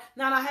God,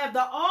 now I have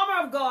the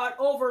armor of God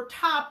over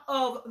top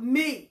of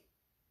me.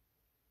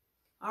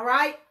 All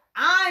right?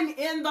 I'm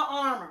in the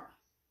armor.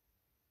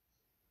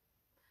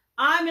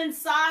 I'm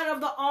inside of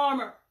the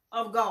armor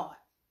of God.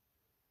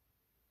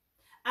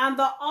 And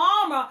the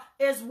armor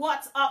is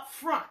what's up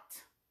front.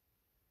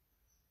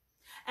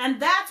 And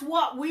that's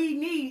what we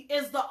need,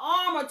 is the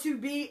armor to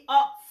be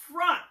up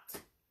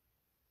front.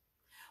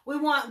 We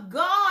want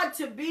God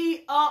to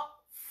be up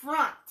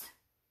front.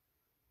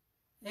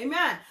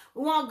 Amen.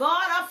 We want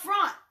God up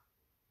front.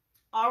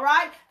 All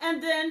right.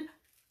 And then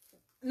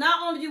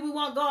not only do we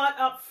want God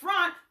up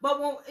front, but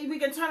we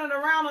can turn it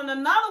around in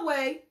another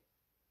way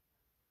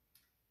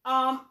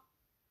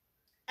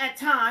at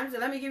times.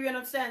 And let me give you an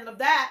understanding of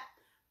that.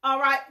 All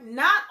right,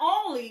 not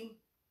only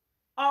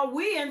are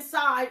we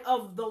inside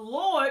of the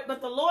Lord,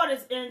 but the Lord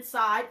is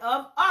inside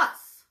of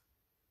us.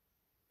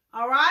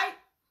 All right?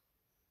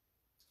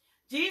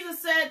 Jesus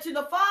said to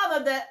the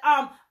Father that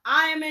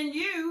I am in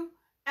you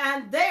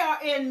and they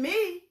are in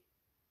me.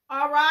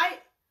 All right?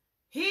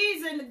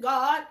 He's in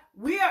God,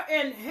 we are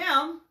in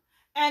him,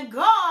 and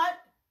God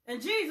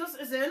and Jesus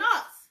is in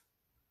us.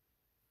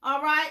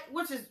 All right?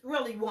 Which is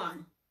really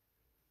one.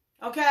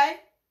 Okay?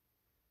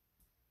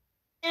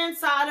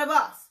 Inside of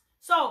us.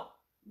 So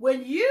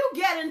when you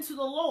get into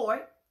the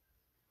Lord,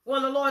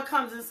 when the Lord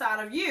comes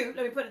inside of you,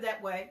 let me put it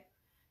that way,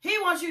 he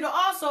wants you to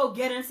also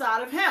get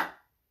inside of him.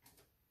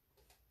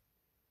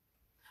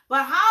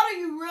 But how do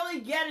you really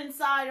get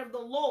inside of the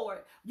Lord?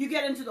 You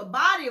get into the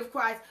body of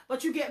Christ,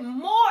 but you get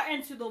more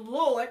into the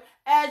Lord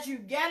as you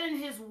get in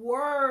his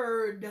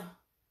word.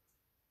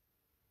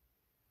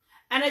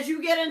 And as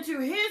you get into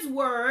his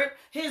word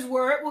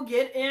will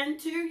get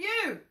into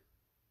you.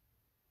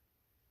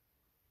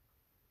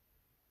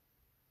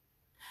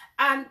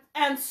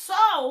 And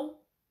so,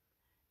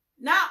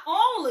 not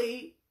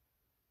only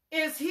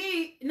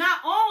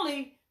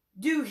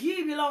do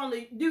you belong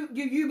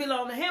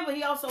to him, but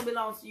he also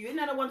belongs to you. Isn't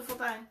that a wonderful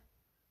thing?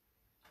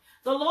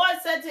 The Lord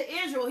said to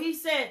Israel, he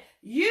said,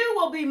 you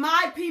will be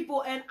my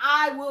people and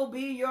I will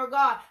be your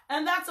God.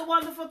 And that's a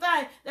wonderful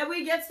thing, that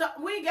we get to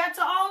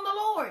own the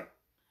Lord.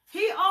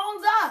 He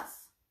owns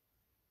us.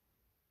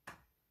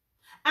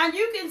 And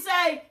you can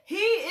say, he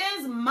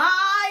is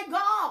my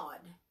God.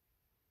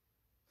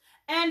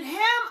 And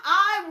him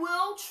I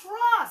will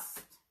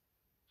trust.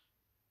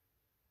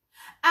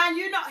 And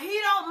you know, he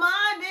don't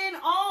mind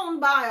being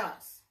owned by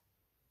us.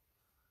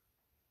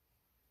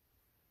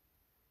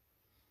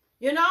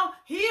 You know,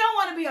 he don't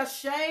want to be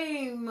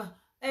ashamed.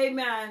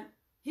 Amen.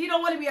 He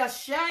don't want to be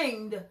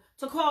ashamed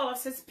to call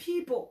us his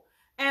people.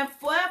 And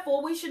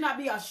therefore, we should not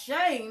be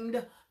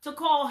ashamed to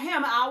call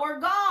him our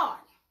God.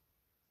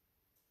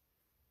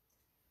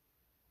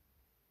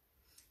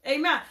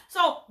 Amen.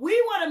 So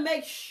we want to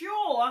make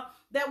sure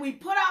that we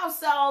put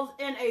ourselves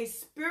in a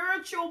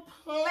spiritual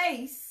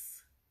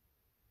place,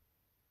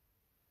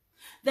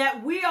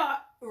 that we are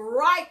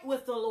right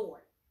with the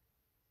Lord,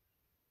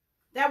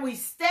 that we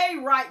stay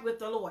right with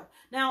the Lord.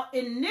 Now,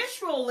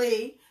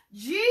 initially,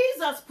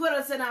 Jesus put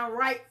us in our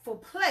rightful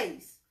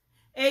place.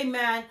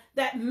 Amen.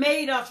 That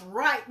made us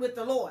right with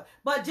the Lord.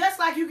 But just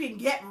like you can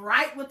get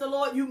right with the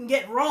Lord, you can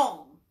get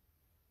wrong.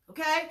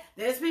 Okay?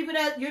 There's people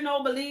that, you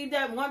know, believe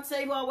that once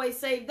saved, always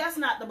saved. That's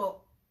not the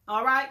book.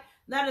 All right?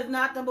 That is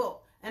not the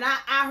book. And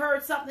I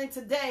heard something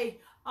today.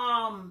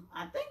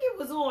 I think it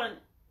was on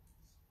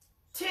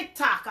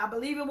TikTok. I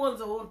believe it was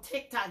on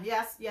TikTok.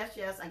 Yes.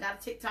 I got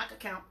a TikTok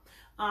account.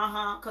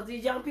 Because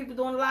these young people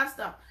doing a lot of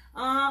stuff.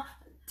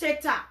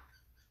 TikTok.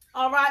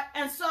 All right?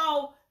 And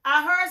so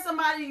I heard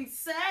somebody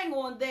saying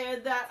on there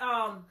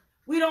that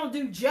we don't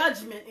do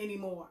judgment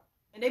anymore.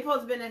 And they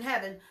supposed to be in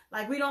heaven.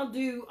 Like, we don't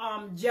do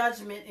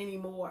judgment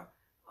anymore.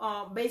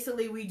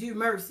 Basically, we do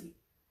mercy.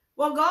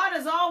 Well, God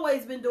has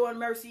always been doing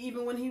mercy.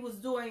 Even when he was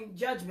doing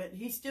judgment,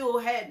 he still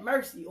had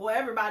mercy. Or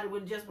everybody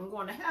would have just been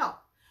going to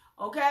hell.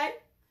 Okay?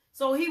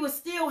 So he was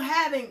still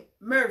having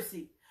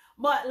mercy.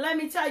 But let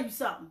me tell you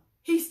something.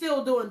 He's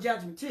still doing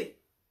judgment too.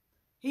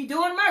 He's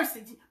doing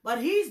mercy,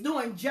 but he's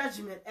doing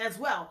judgment as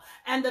well.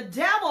 And the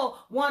devil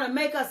want to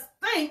make us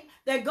think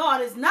that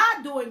God is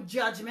not doing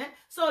judgment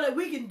so that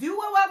we can do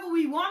whatever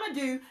we want to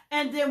do,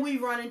 and then we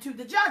run into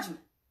the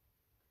judgment.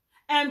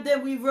 And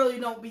then we really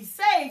don't be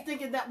saved,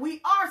 thinking that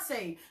we are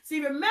saved.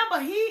 See, remember,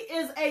 he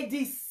is a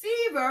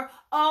deceiver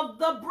of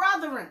the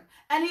brethren,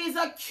 and he's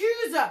an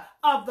accuser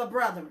of the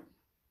brethren.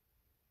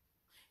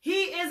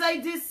 He is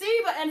a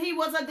deceiver, and he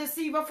was a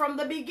deceiver from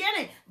the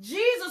beginning.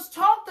 Jesus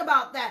talked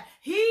about that.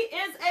 He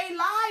is a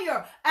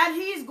liar, and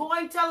he's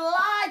going to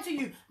lie to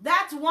you.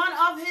 That's one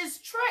of his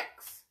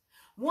tricks,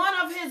 one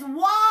of his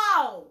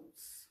wiles.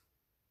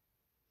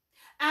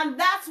 And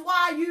that's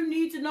why you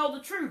need to know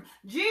the truth.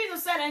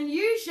 Jesus said, and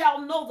you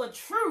shall know the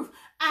truth,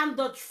 and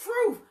the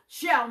truth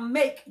shall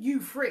make you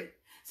free.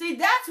 See,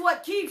 that's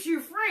what keeps you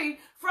free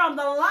from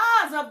the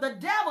lies of the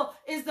devil,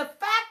 is the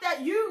fact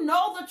that you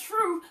know the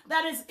truth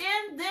that is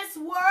in this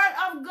word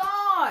of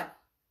God.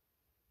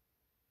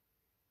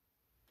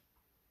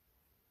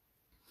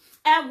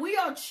 And we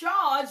are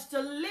charged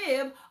to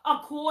live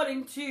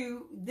according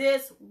to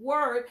this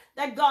word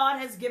that God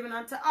has given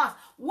unto us.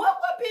 What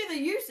would be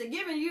the use of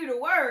giving you the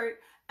word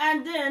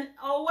and then,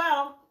 oh,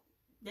 well,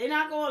 they're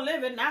not going to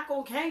live it,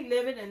 can't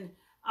live it,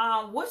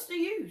 and what's the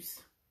use?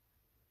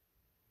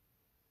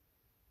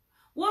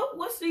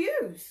 What's the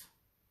use?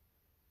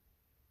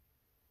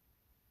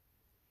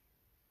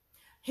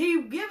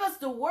 He give us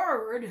the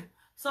word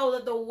so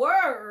that the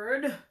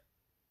word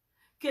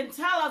can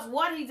tell us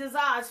what he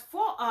desires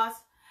for us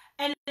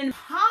and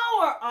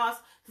empower us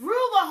through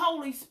the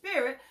Holy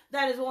Spirit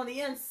that is on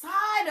the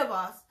inside of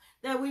us,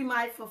 that we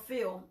might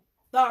fulfill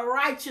the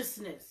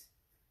righteousness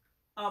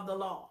of the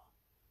law.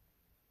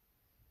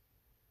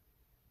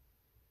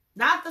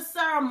 Not the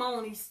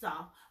ceremony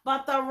stuff,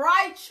 but the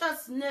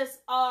righteousness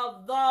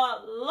of the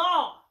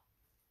law.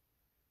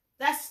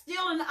 That's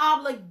still an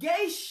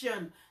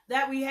obligation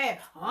that we have.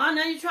 Oh,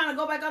 now you're trying to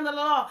go back under the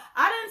law.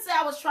 I didn't say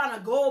I was trying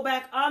to go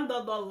back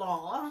under the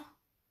law.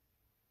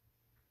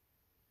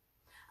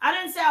 I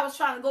didn't say I was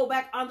trying to go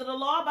back under the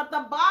law, but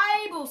the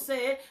Bible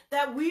said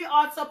that we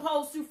are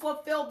supposed to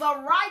fulfill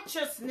the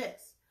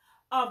righteousness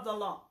of the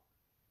law.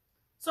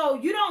 So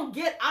you don't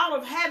get out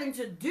of having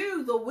to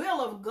do the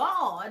will of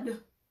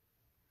God.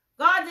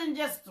 God didn't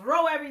just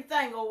throw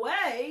everything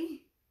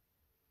away.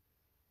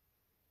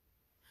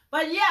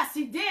 But yes,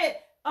 he did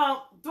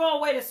throw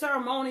away the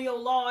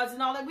ceremonial laws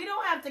and all that. We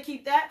don't have to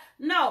keep that.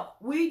 No,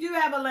 we do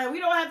have a land. We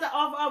don't have to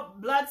offer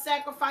up blood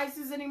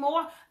sacrifices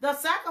anymore. The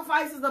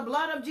sacrifice is the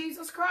blood of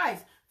Jesus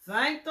Christ.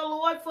 Thank the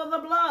Lord for the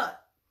blood.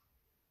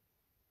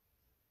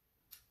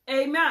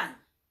 Amen.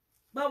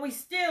 But we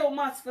still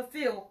must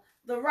fulfill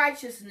the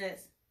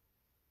righteousness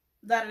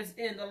that is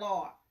in the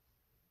law.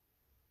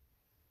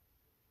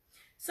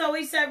 So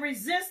he said,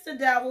 resist the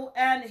devil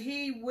and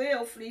he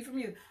will flee from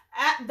you.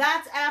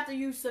 That's after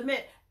you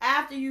submit.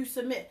 After you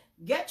submit,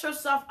 get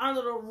yourself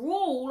under the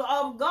rule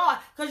of God.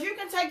 Because you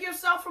can take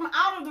yourself from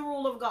out of the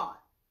rule of God.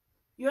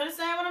 You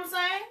understand what I'm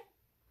saying?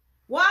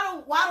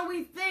 Why do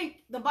we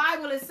think the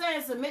Bible is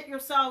saying submit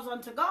yourselves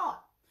unto God?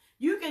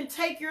 You can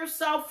take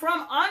yourself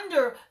from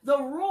under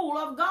the rule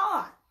of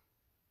God.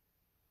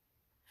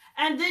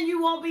 And then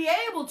you won't be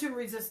able to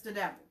resist the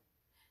devil.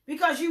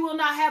 Because you will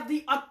not have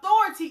the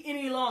authority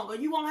any longer.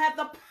 You won't have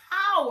the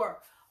power,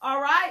 all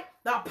right?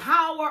 The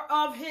power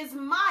of his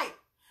might.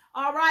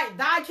 All right,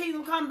 thy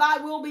kingdom come, thy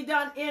will be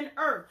done in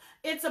earth.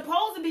 It's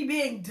supposed to be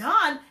being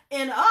done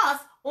in us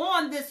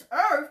on this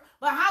earth,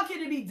 but how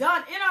can it be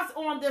done in us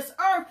on this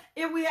earth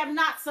if we have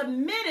not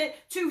submitted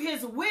to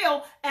his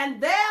will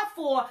and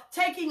therefore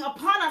taking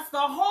upon us the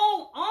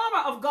whole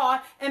armor of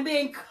God and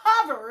being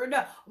covered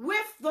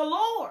with the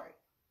Lord?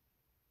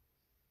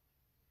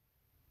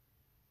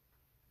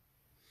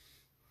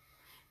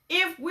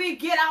 If we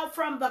get out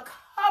from the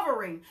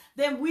covering,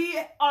 then we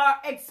are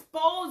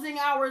exposing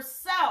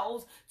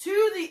ourselves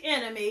to the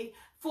enemy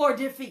for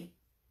defeat.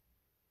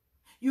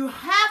 You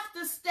have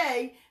to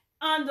stay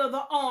under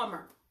the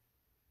armor.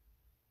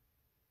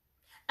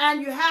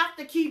 And you have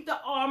to keep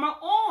the armor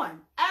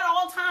on at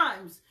all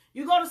times.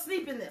 You go to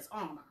sleep in this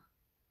armor.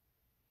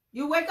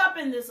 You wake up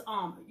in this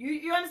armor.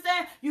 You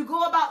understand? You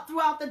go about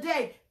throughout the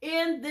day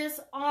in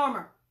this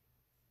armor.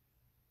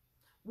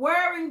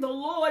 Wearing the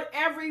Lord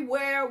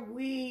everywhere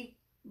we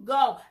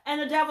go. And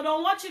the devil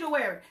don't want you to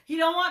wear it. He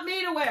don't want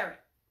me to wear it.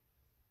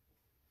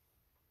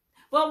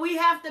 But we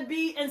have to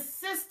be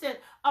insistent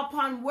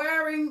upon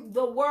wearing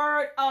the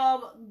word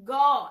of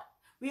God.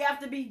 We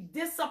have to be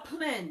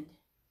disciplined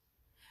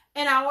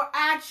in our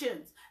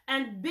actions.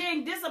 And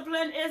being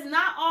disciplined is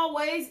not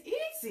always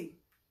easy.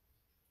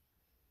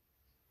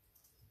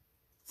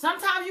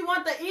 Sometimes you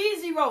want the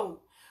easy road.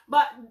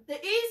 But the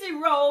easy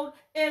road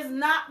is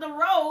not the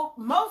road,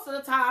 most of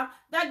the time,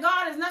 that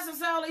God has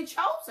necessarily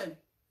chosen.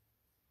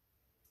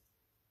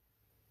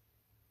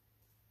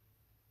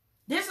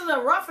 This is a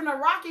rough and a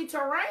rocky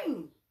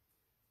terrain.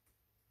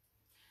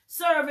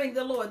 Serving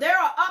the Lord. There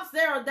are ups,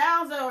 there are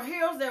downs, there are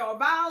hills, there are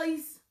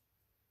valleys.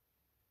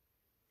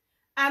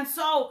 And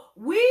so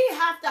we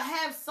have to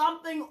have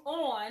something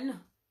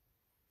on,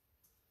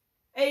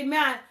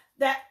 amen,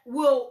 that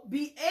will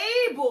be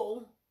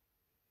able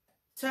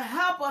to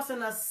help us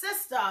and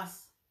assist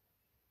us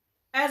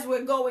as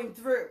we're going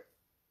through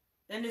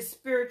in this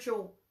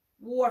spiritual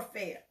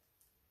warfare.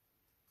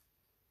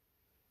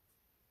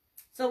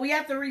 So we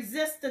have to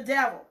resist the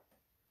devil.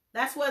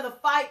 That's where the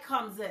fight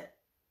comes in.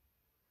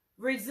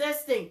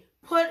 Resisting,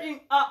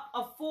 putting up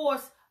a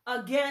force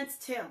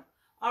against him.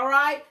 All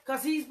right?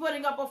 Because he's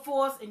putting up a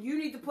force and you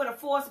need to put a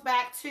force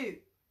back too.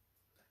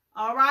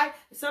 All right?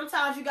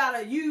 Sometimes you got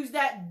to use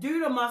that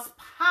dunamis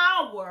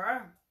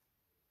power.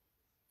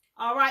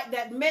 All right,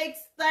 that makes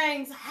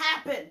things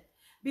happen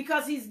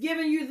because he's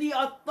giving you the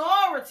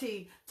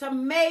authority to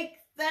make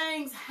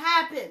things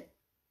happen.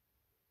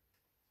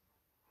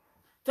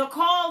 To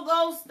call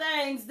those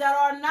things that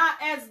are not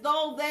as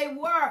though they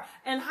were.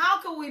 And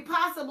how can we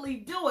possibly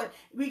do it?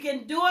 We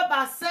can do it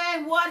by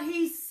saying what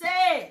he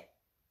said.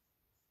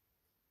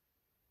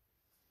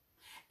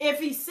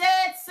 If he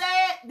said, say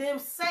it, then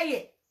say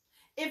it.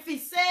 If he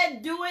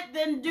said, do it,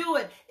 then do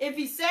it. If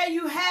he said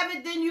you have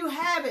it, then you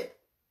have it.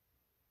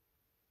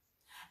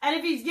 And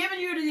if he's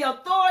given you the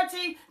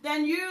authority,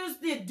 then use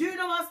the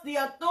dunamis, the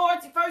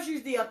authority. First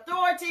use the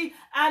authority,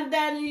 and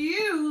then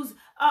use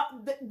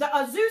the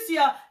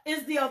exousia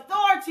is the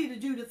authority to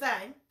do the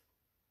thing.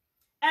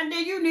 And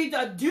then you need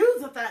to do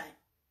the thing.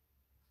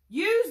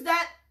 Use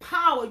that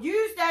power,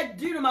 use that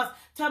dunamis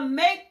to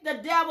make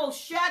the devil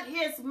shut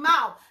his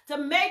mouth, to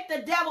make the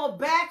devil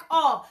back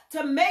off,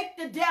 to make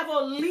the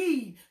devil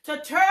leave,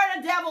 to turn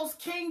the devil's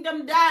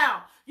kingdom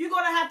down. You're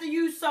going to have to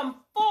use some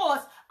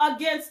force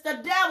against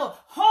the devil.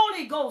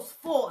 Holy Ghost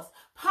force,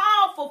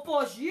 powerful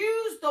force.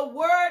 Use the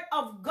word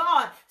of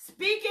God.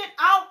 Speak it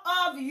out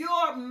of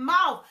your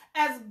mouth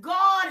as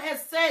God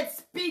has said,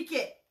 speak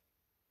it.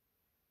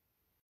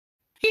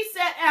 He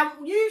said,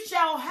 and you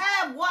shall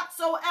have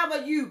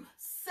whatsoever you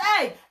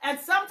say. And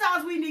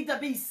sometimes we need to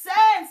be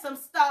saying some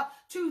stuff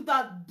to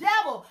the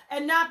devil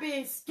and not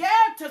being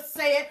scared to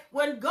say it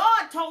when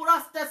God told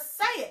us to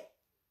say it.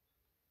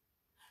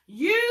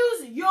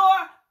 Use your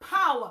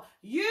power.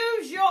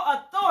 Use your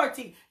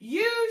authority.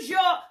 Use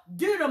your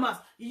dunamis.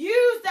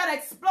 Use that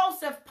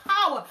explosive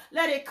power.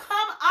 Let it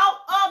come out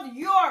of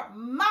your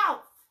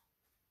mouth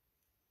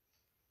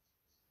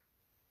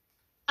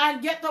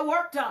and get the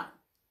work done.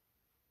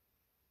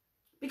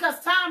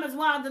 Because time is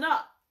winding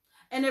up.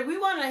 And if we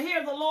want to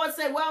hear the Lord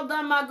say, well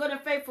done, my good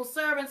and faithful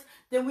servants,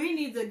 then we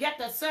need to get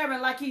that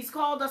servant like he's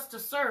called us to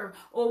serve,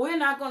 or we're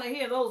not going to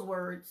hear those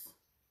words.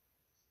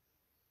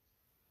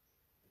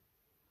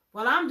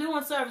 Well, I'm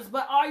doing service,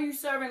 but are you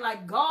serving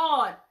like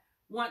God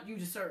wants you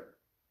to serve?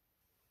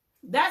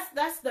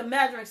 That's the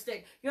measuring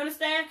stick. You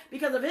understand?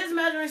 Because if his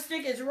measuring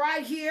stick is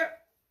right here,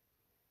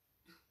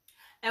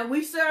 and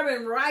we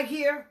serving right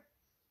here,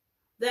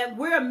 then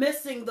we're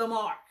missing the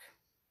mark.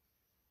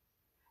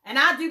 And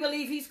I do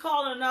believe he's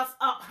calling us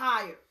up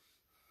higher.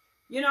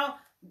 You know,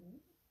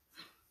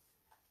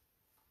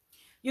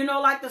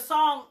 like the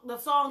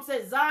song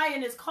says,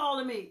 Zion is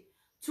calling me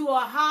to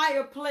a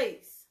higher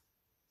place.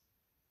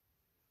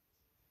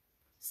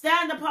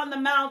 Stand upon the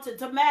mountain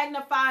to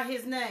magnify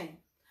his name.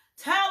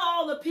 Tell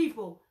all the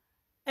people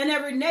and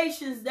every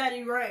nations that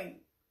he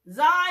reigns.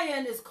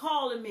 Zion is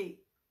calling me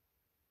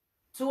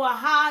to a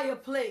higher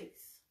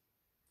place.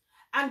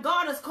 And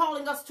God is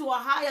calling us to a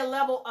higher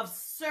level of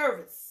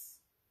service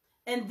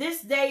in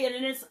this day and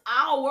in this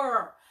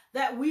hour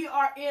that we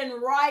are in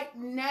right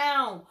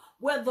now,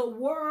 where the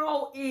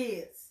world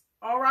is.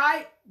 All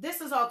right?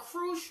 This is a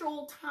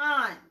crucial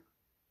time.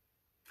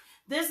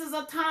 This is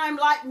a time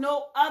like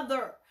no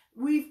other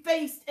we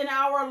faced in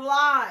our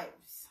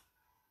lives.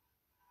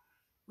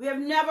 We have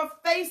never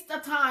faced a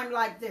time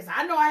like this.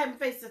 I know I haven't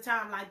faced a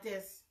time like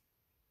this.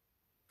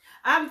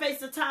 I haven't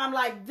faced a time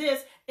like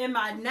this in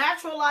my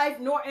natural life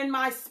nor in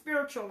my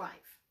spiritual life.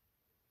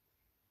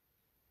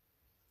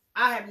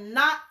 I have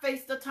not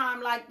faced a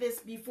time like this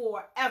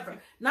before, ever.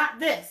 Not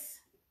this.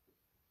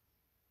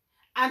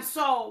 And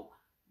so,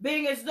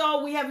 being as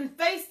though we haven't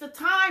faced a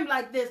time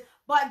like this,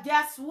 but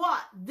guess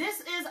what?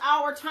 This is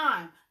our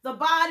time. The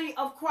body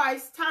of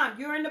Christ's time.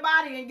 You're in the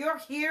body and you're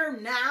here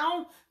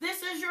now.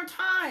 This is your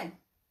time.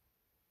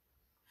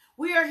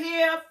 We are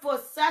here for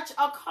such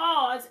a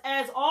cause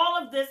as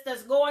all of this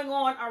that's going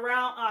on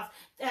around us,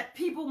 that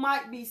people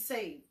might be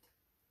saved.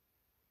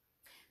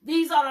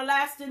 These are the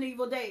last and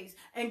evil days,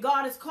 and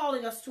God is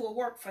calling us to a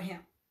work for him.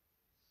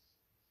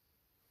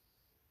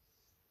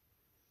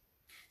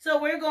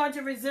 So we're going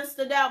to resist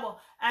the devil,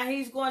 and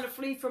he's going to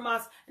flee from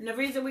us. And the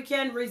reason we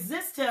can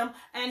resist him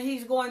and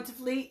he's going to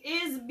flee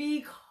is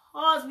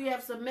because we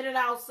have submitted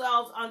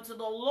ourselves unto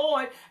the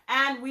Lord,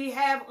 and we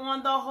have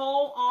on the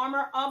whole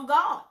armor of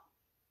God.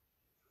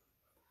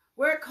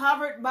 We're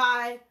covered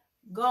by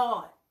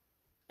God.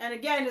 And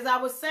again, as I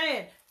was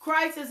saying,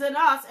 Christ is in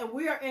us and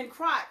we are in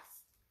Christ.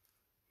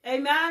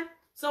 Amen.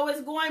 So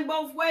it's going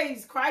both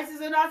ways. Christ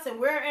is in us and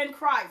we're in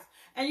Christ.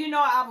 And you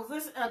know, I was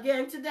listening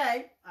again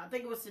today. I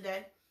think it was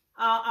today.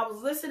 I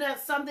was listening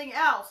at something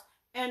else,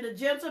 and the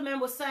gentleman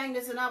was saying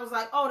this, and I was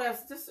like, "Oh,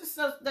 that's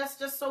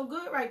just so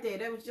good right there.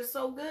 That was just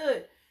so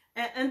good."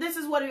 And this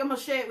is what I'm gonna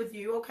share it with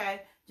you,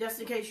 okay? Just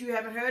in case you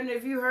haven't heard, and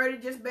if you heard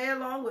it, just bear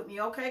along with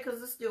me, okay?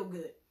 Because it's still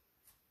good.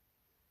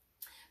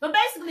 But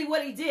basically,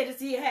 what he did is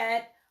he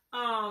had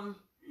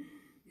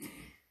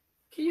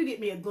Can you get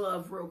me a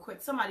glove real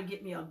quick? Somebody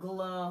get me a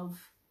glove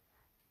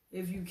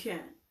if you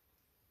can.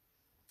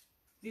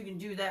 If you can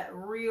do that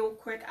real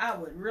quick, I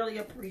would really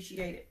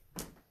appreciate it.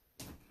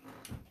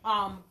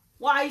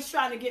 Why he's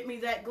trying to get me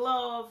that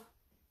glove?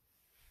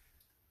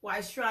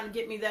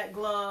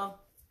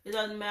 It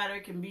doesn't matter.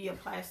 It can be a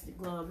plastic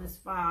glove. It's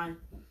fine.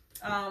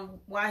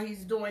 Why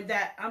he's doing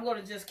that, I'm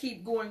going to just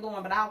keep going,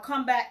 but I'll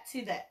come back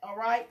to that, all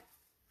right?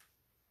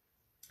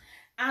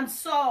 And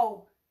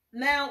so,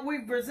 now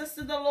we've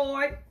resisted the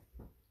Lord.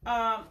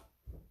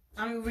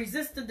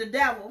 Resisted the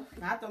devil,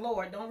 not the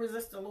Lord. Don't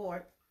resist the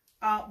Lord.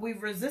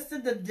 We've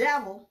resisted the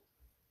devil,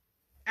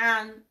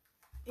 and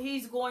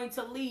he's going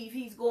to leave.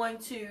 He's going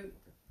to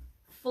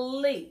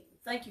flee.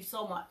 Thank you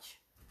so much.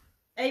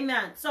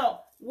 Amen. So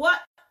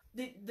what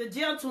the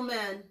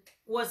gentleman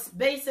was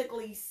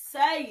basically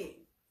saying,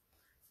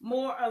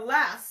 more or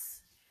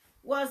less,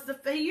 was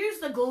he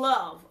used the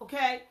glove.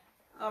 Okay.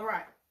 All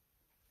right.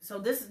 So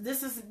this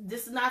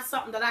is not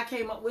something that I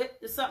came up with.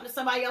 It's something that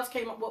somebody else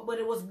came up with, but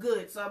it was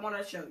good. So I want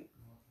to show you.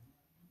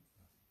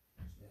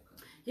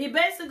 He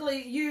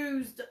basically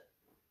used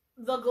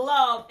the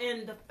glove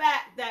in the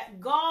fact that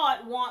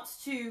God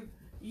wants to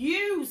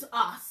use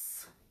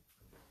us.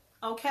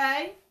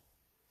 Okay?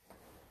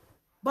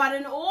 But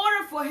in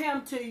order for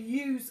him to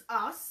use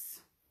us,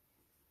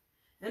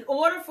 in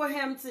order for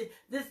him to,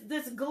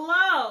 this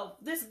glove,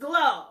 this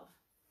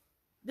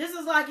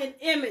is like an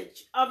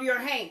image of your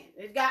hand.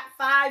 It's got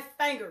 5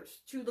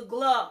 fingers to the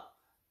glove.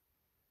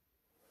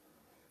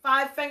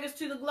 5 fingers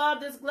to the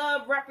glove. This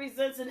glove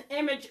represents an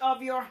image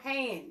of your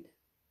hand.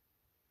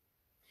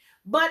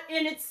 But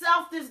in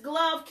itself, this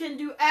glove can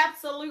do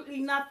absolutely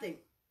nothing.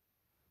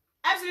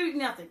 Absolutely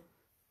nothing.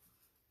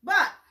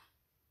 But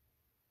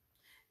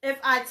if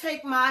I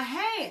take my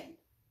hand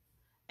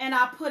and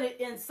I put it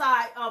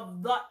inside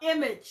of the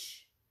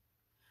image,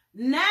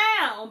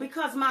 now,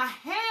 because my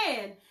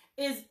hand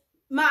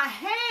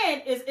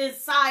is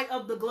inside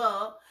of the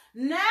glove,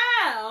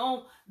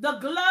 now the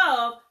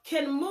glove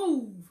can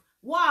move.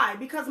 Why?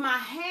 Because my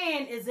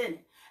hand is in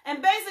it. And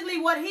basically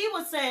what he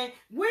was saying,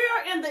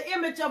 we're in the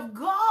image of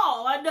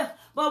God,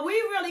 but we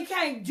really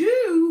can't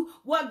do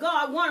what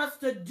God wants us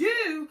to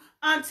do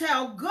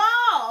until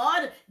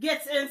God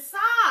gets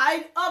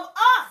inside of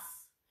us.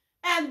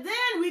 And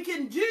then we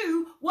can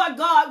do what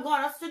God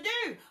wants us to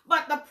do.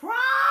 But the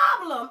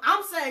problem,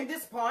 I'm saying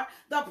this part,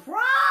 the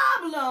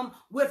problem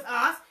with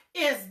us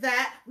is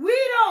that we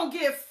don't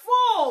get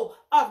full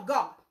of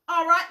God.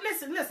 All right,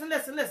 listen.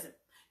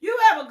 You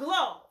have a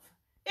glove.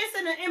 It's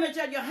in the image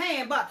of your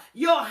hand, but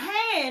your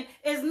hand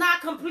is not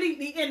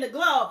completely in the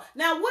glove.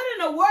 Now, what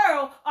in the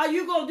world are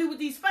you going to do with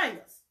these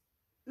fingers?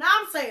 Now,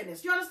 I'm saying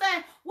this. You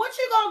understand? What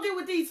you going to do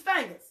with these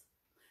fingers?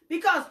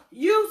 Because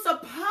you're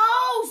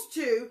supposed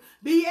to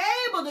be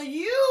able to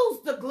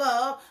use the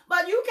glove,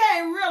 but you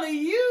can't really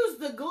use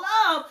the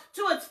glove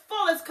to its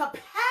fullest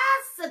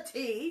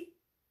capacity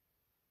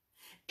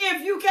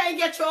if you can't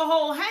get your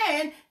whole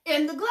hand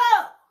in the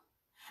glove.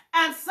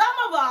 And some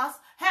of us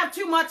have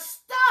too much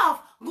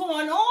stuff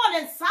going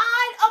on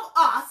inside of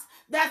us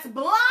that's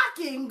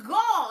blocking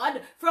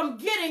God from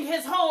getting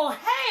his whole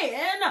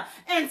hand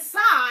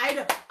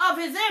inside of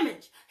his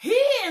image. He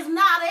is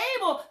not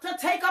able to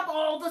take up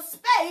all the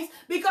space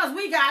because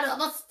we got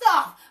other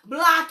stuff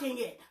blocking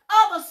it.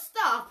 Other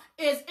stuff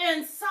is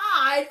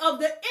inside of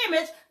the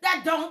image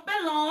that don't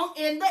belong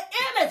in the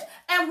image.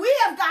 And we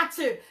have got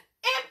to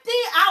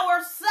empty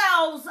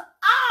ourselves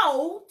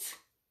out,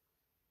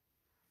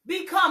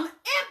 become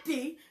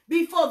empty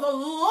before the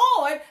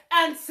Lord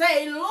and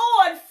say,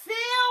 Lord,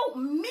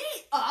 fill me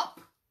up.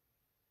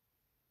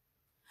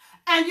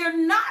 And you're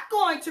not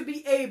going to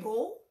be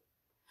able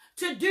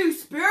to do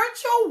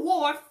spiritual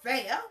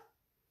warfare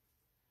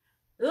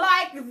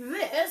like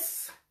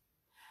this,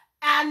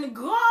 and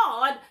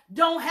God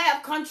don't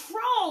have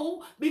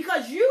control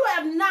because you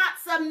have not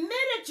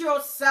submitted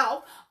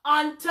yourself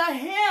unto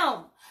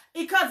him.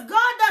 Because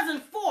God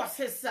doesn't force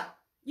himself.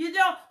 You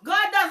know,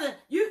 God doesn't,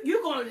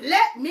 you're going to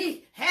let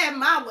me have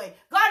my way.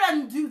 God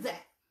doesn't do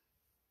that.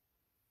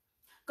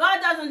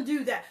 God doesn't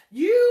do that.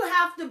 You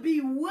have to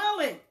be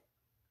willing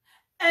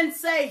and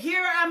say,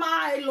 here am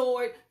I,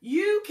 Lord.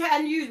 You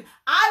can use me.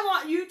 I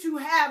want you to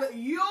have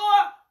your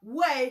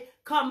way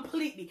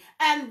completely.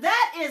 And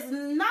that is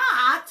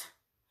not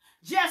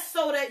just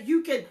so that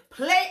you can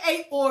play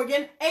a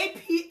organ, a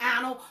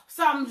piano,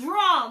 some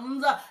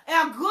drums, a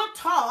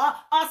guitar,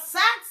 a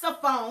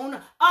saxophone,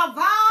 a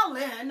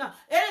violin.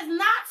 It is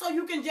not so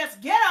you can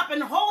just get up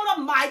and hold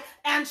a mic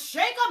and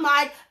shake a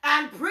mic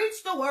and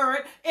preach the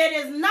word. It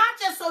is not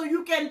just so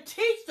you can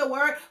teach the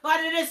word, but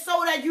it is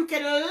so that you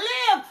can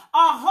live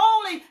a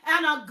holy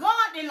and a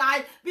godly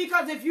life.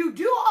 Because if you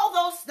do all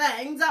those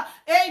things,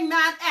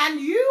 amen,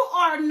 and you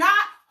are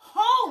not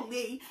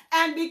holy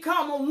and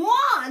become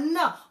one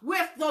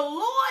with the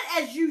Lord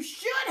as you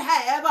should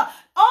have,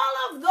 all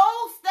of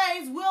those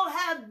things will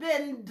have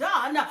been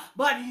done,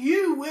 but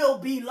you will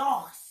be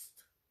lost.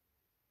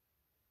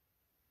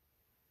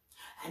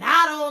 And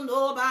I don't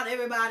know about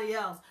everybody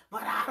else,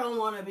 but I don't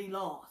want to be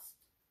lost.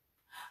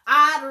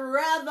 I'd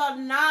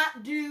rather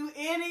not do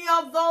any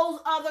of those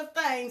other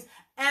things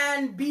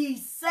and be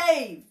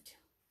saved.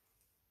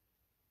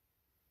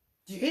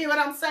 Do you hear what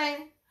I'm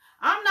saying?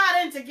 I'm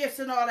not into gifts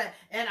and all that,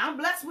 and I'm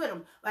blessed with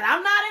them, but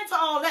I'm not into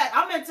all that.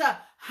 I'm into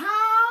how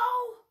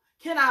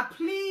can I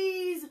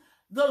please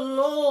the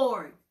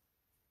Lord?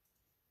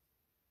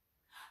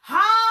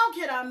 How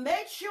can I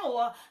make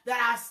sure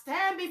that I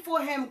stand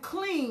before him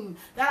clean,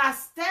 that I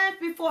stand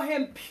before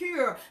him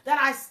pure,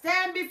 that I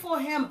stand before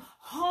him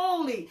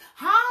holy?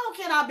 How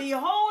can I be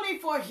holy,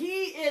 for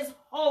he is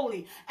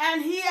holy,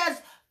 and he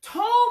has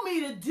told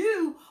me to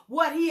do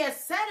what he has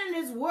said in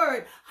his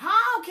word.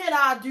 How can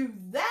I do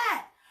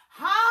that?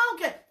 How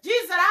can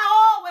Jesus said,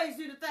 I always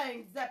do the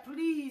things that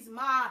please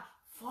my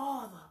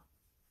Father.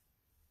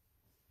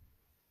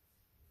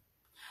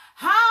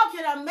 How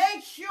can I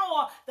make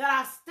sure that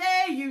I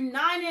stay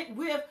united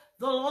with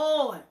the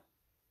Lord?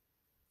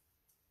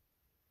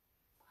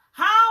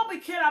 How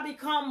can I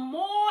become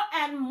more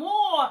and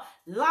more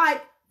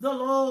like the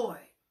Lord?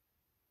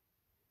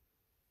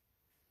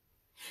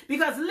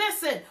 Because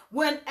listen,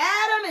 when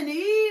Adam and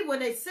Eve, when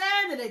they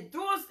sinned and they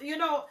threw us,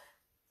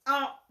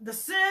 the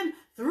sin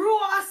threw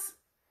us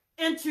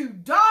into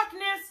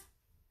darkness,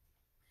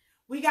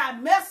 we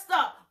got messed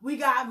up. We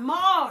got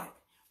marred.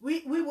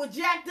 We were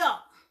jacked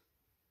up.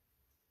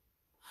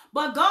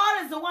 But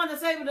God is the one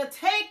that's able to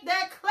take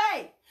that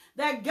clay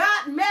that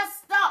got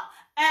messed up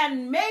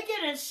and make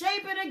it and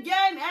shape it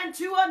again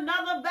into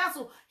another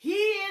vessel. He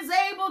is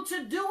able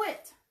to do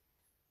it.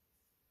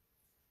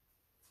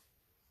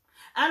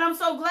 And I'm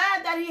so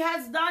glad that he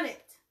has done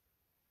it.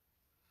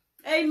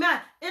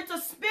 Amen. It's a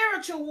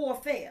spiritual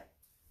warfare.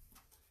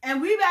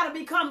 And we got to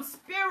become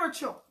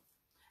spiritual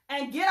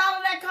and get out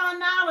of that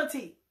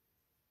carnality.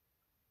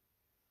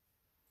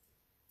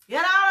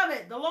 Get out of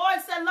it. The Lord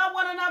said, love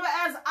one another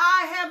as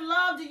I have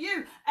loved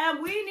you.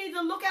 And we need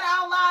to look at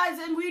our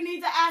lives and we need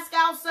to ask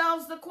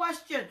ourselves the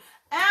question,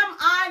 am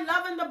I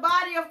loving the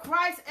body of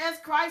Christ as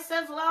Christ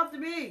has loved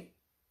me?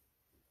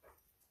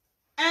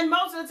 And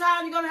most of the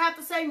time you're going to have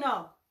to say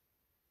no.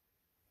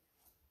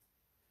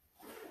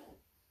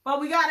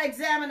 But we got to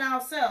examine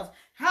ourselves.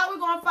 How are we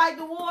going to fight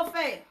the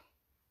warfare?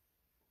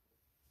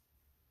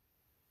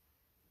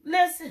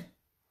 Listen.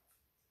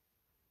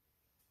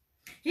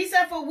 He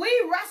said, for we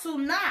wrestle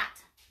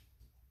not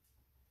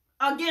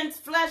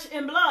against flesh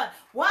and blood.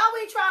 Why are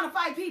we trying to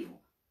fight people?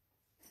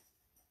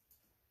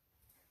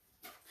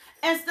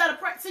 Instead of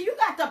pray. So you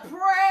got to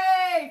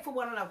pray for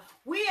one another.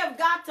 We have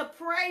got to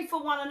pray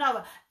for one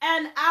another.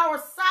 And our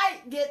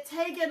sight get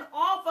taken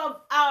off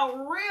of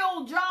our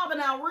real job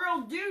and our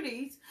real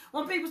duties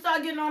when people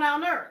start getting on our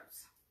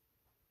nerves.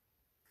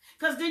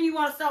 Because then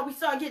we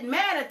start getting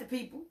mad at the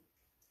people.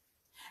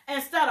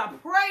 Instead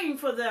of praying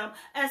for them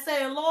and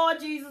saying,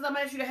 Lord Jesus, I'm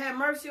asking you to have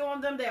mercy on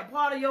them. They're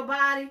part of your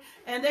body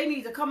and they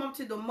need to come up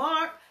to the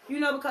mark,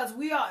 because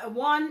we are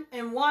one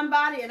in one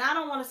body, and I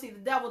don't want to see the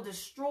devil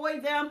destroy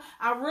them.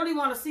 I really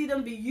want to see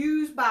them be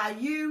used by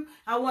you.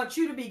 I want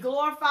you to be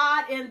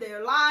glorified in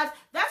their lives.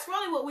 That's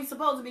really what we're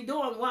supposed to be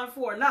doing one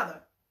for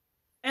another.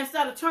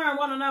 instead of tearing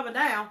one another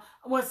down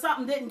when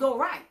something didn't go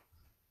right.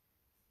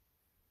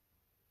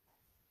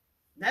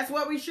 That's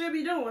what we should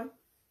be doing.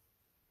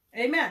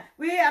 Amen.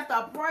 We have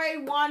to pray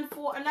one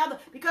for another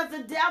because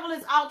the devil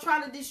is out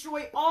trying to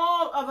destroy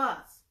all of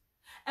us.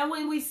 And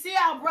when we see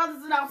our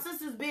brothers and our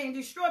sisters being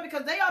destroyed,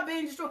 because they are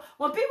being destroyed,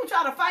 when people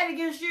try to fight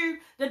against you,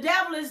 the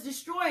devil is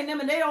destroying them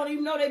and they don't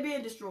even know they're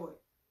being destroyed.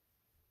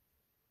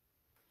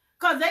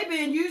 Because they're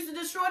being used to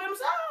destroy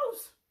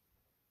themselves.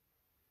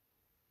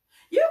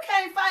 You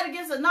can't fight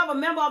against another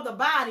member of the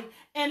body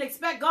and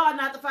expect God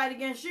not to fight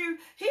against you.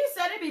 He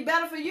said it'd be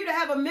better for you to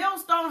have a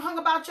millstone hung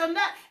about your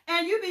neck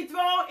and you be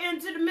thrown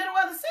into the middle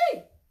of the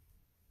sea.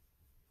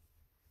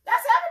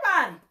 That's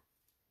everybody.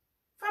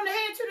 From the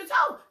head to the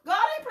toe.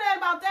 God ain't playing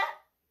about that.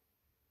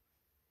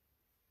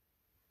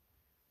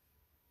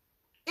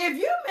 If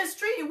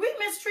you we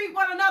mistreat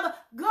one another,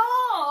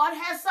 God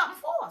has something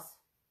for us.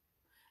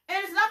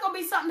 And it's not going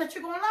to be something that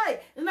you're going to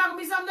like. It's not going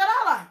to be something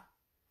that I like.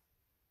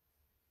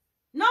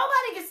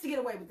 Nobody gets to get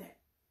away with that.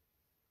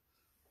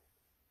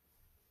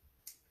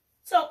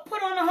 So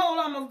put on the whole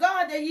armor of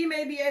God that ye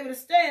may be able to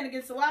stand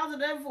against the wiles of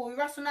the devil, for we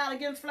wrestle not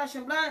against flesh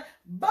and blood,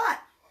 but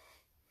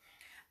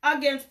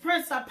against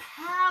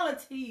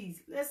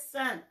principalities.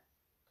 Listen.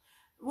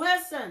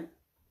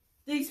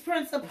 These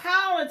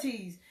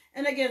principalities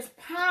and against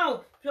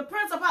power. The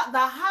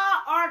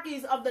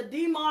hierarchies of the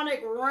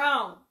demonic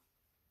realm.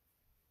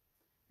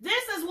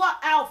 This is what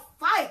our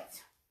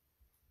fight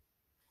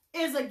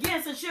is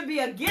against and should be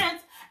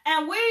against.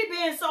 And we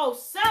being so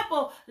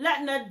simple,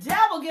 letting the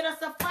devil get us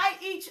to fight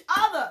each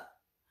other.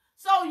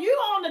 So you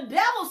on the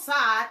devil's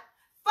side,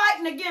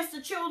 fighting against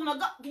the children of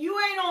God. You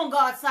ain't on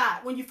God's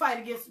side when you fight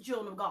against the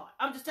children of God.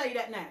 I'm just telling you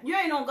that now. You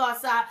ain't on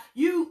God's side.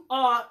 You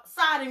are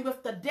siding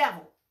with the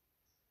devil.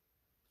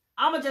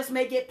 I'm going to just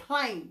make it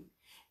plain.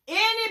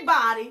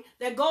 Anybody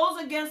that goes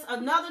against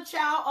another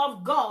child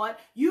of God,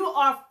 you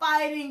are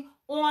fighting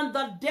on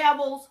the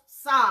devil's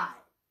side.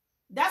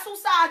 That's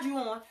whose side you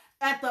on.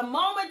 At the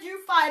moment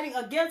you're fighting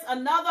against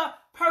another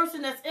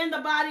person that's in the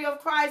body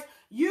of Christ,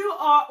 you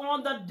are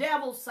on the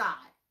devil's side.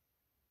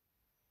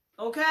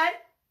 Okay?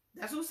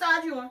 That's whose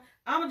side you on.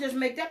 I'm going to just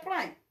make that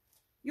plain.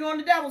 You're on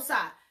the devil's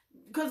side.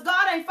 Because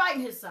God ain't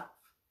fighting himself.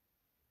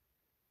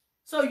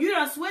 So you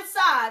done switch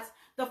sides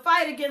to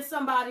fight against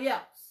somebody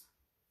else.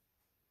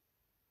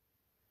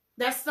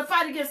 That's the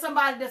fight against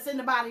somebody that's in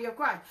the body of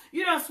Christ.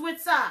 You done switch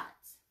sides.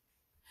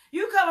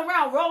 You come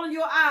around rolling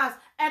your eyes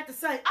at the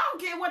same. I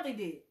don't care what they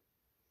did.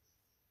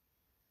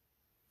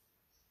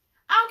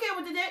 I don't care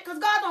what they did because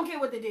God don't care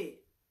what they did.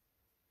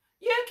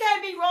 You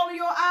can't be rolling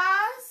your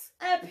eyes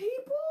at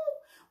people.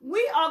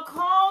 We are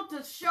called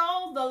to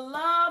show the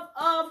love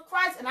of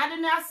Christ. And I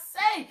did not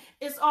say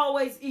it's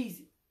always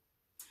easy.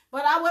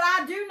 But what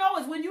I do know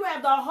is when you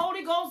have the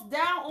Holy Ghost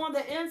down on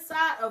the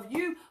inside of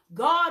you,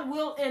 God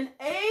will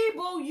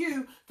enable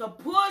you to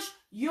push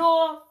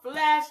your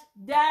flesh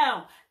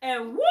down.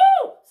 And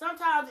woo!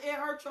 Sometimes it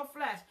hurts your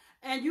flesh.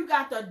 And you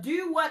got to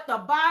do what the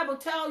Bible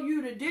tells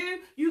you to do.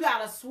 You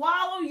got to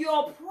swallow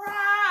your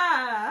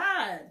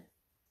pride.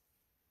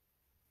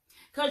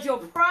 Because your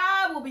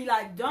pride will be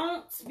like,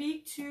 don't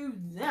speak to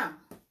them.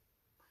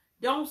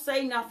 Don't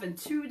say nothing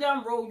to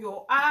them. Roll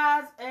your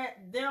eyes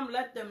at them.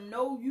 Let them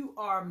know you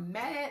are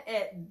mad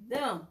at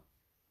them.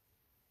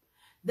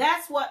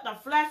 That's what the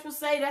flesh will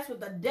say. That's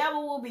what the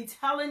devil will be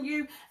telling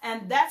you.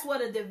 And that's where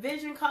the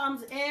division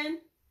comes in.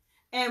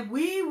 And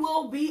we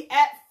will be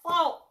at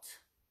fault.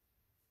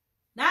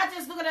 Not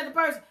just looking at the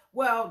person.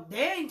 Well,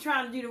 they ain't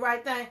trying to do the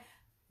right thing.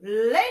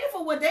 Later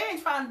for what they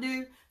ain't trying to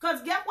do.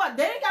 Because guess what?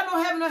 They ain't got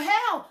no heaven or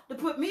hell to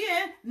put me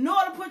in,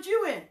 nor to put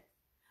you in.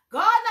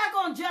 God not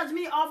going to judge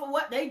me off of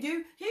what they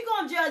do. He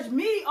going to judge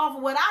me off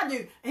of what I do.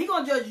 And he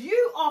going to judge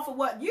you off of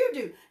what you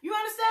do. You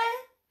understand?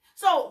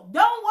 So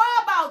don't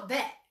worry about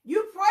that.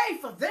 You pray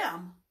for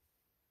them.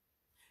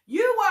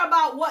 You worry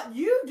about what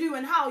you do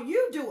and how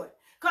you do it.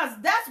 Because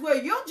that's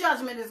where your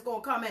judgment is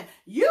going to come in.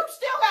 You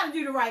still got to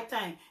do the right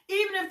thing.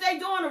 Even if they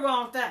doing the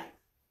wrong thing.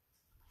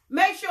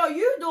 Make sure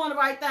you're doing the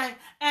right thing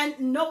and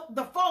no,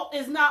 the fault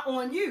is not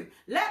on you.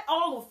 Let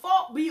all the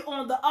fault be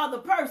on the other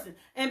person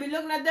and be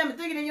looking at them and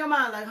thinking in your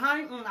mind like,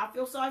 honey, I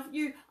feel sorry for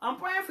you. I'm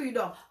praying for you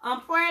though.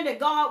 I'm praying that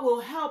God will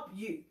help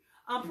you.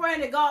 I'm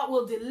praying that God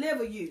will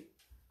deliver you.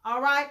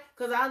 All right?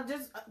 Because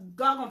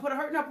God going to put a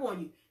hurting up on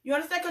you. You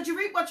understand? Because you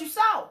reap what you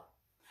sow.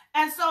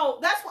 And so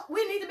that's what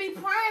we need to be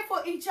praying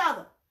for each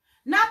other.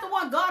 Not to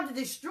want God to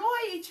destroy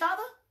each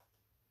other.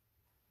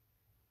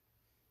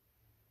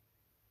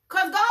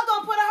 Because God's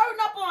going to put a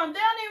hurting up on them. They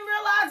don't even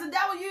realize the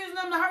devil using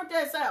them to hurt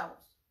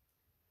themselves.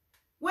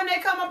 When they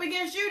come up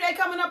against you, they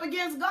coming up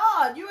against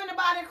God. You in the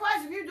body of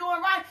Christ. If you're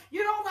doing right,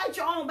 you don't fight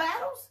your own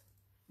battles.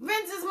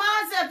 Vengeance is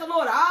mine, saith the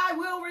Lord. I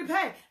will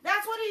repay.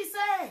 That's what he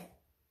said.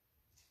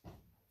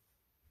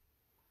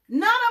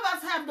 None of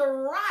us have the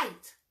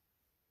right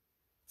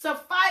to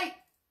fight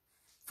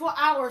for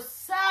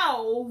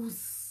ourselves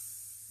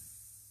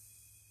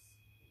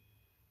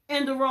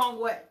in the wrong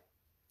way.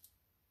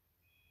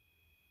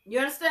 You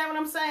understand what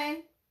I'm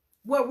saying?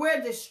 Where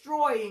we're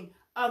destroying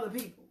other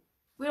people.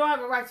 We don't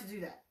have a right to do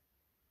that.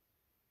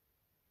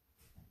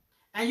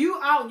 And you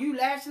out, you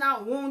lashing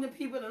out, wounding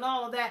people and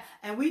all of that,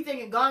 and we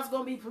thinking God's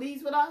going to be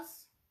pleased with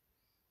us?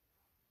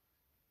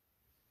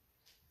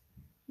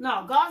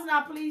 No, God's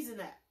not pleased in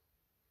that.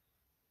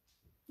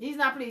 He's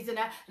not pleased in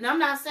that. And I'm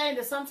not saying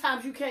that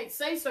sometimes you can't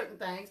say certain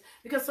things,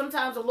 because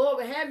sometimes the Lord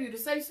will have you to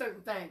say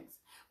certain things.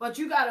 But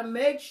you got to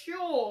make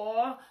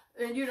sure,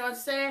 and you know what I'm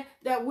saying,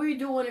 that we're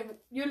doing it,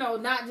 you know,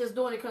 not just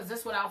doing it because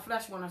that's what our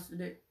flesh wants us to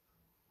do.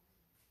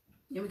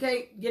 And we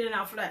can't get in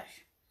our flesh.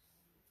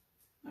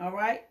 All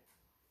right?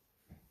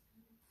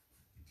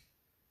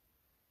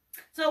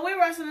 So we're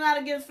wrestling not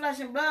against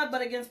flesh and blood,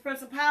 but against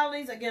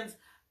principalities, against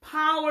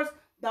powers.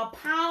 The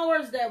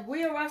powers that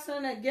we're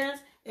wrestling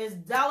against is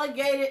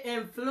delegated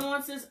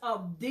influences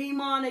of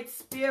demonic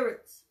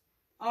spirits.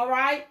 All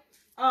right?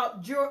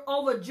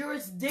 Over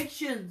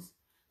jurisdictions.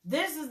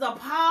 This is the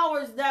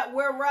powers that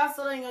we're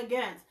wrestling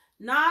against,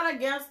 not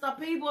against the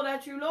people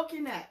that you're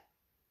looking at.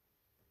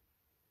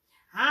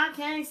 I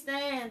can't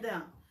stand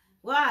them.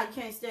 Why you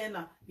can't stand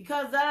them?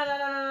 Because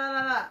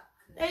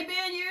they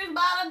being used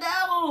by the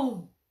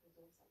devil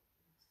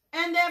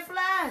and their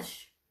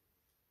flesh.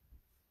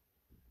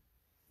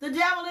 The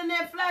devil in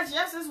their flesh.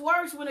 Yes, it's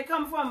worse when it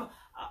comes from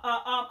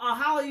a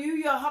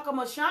hallelujah,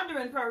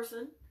 huckamashandering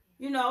person.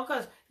 You know,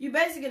 because you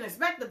basically can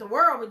expect that the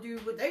world would do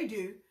what they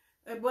do.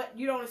 But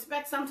you don't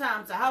expect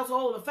sometimes the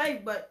household of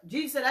faith. But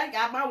Jesus said, I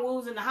got my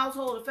wounds in the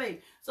household of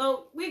faith.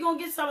 So we're going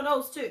to get some of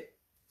those too.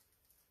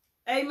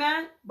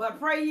 Amen. But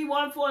pray ye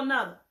one for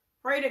another.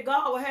 Pray that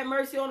God will have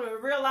mercy on them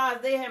and realize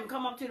they haven't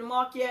come up to the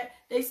mark yet.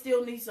 They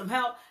still need some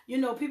help. You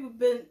know, people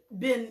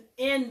been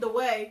in the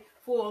way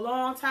for a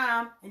long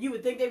time, and you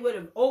would think they would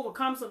have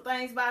overcome some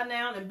things by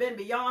now and been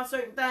beyond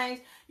certain things,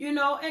 you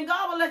know, and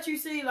God will let you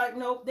see, like,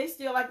 no, they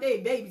still like they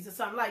babies or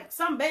something. Like,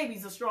 some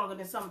babies are stronger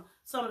than some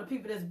of the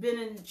people that's been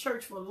in the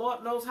church for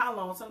Lord knows how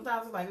long.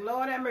 Sometimes it's like,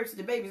 Lord have mercy,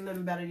 the baby's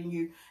living better than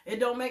you. It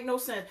don't make no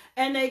sense.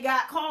 And they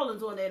got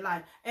callings on their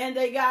life, and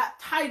they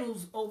got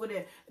titles over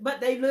there, but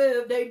they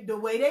live, the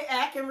way they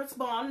act and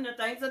respond and the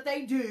things that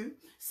they do,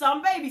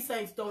 some baby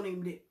saints don't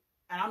even do.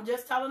 And I'm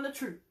just telling the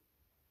truth.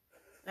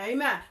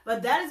 Amen.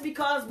 But that is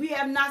because we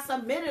have not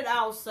submitted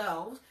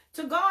ourselves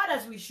to God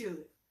as we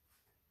should.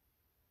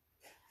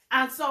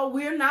 And so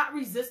we're not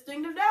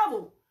resisting the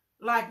devil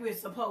like we're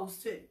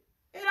supposed to.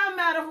 It don't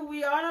matter who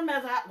we are. It don't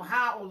matter how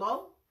high or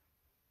low.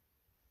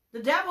 The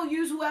devil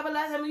use whoever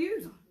lets him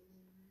use him.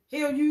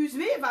 He'll use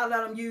me if I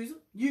let him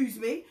use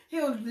me.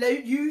 He'll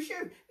use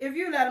you if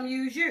you let him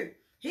use you.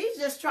 He's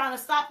just trying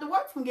to stop the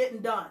work from getting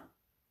done.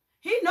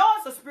 He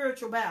knows it's a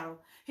spiritual battle.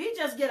 He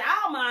just get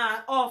our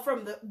mind off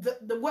from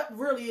the what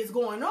really is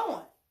going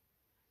on.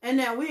 And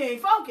now we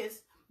ain't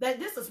focused that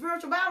this is a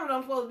spiritual battle that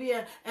I'm supposed to be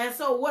in. And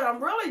so what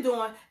I'm really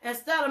doing,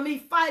 instead of me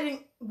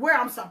fighting where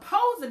I'm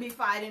supposed to be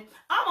fighting,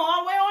 I'm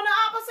all the way on the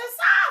opposite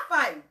side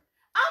fighting.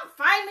 I'm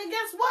fighting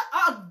against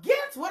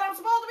what I'm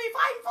supposed to be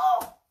fighting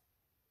for.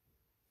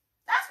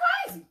 That's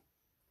crazy.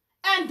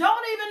 And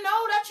don't even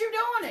know that you're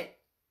doing it.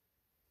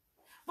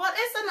 But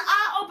it's an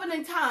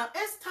eye-opening time.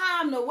 It's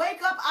time to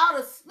wake up out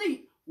of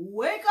sleep.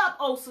 Wake up,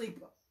 oh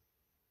sleeper.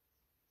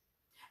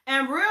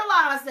 And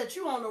realize that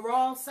you're on the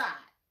wrong side.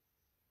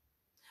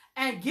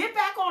 And get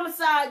back on the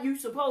side you're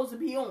supposed to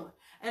be on.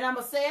 And I'm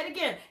going to say it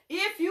again.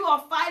 If you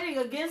are fighting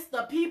against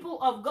the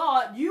people of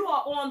God, you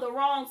are on the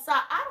wrong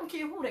side. I don't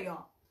care who they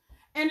are.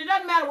 And it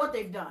doesn't matter what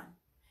they've done.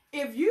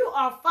 If you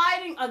are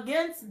fighting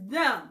against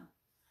them,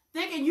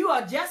 thinking you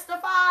are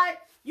justified,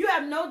 you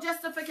have no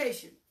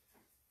justification.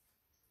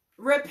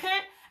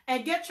 Repent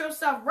and get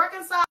yourself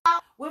reconciled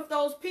with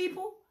those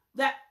people,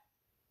 that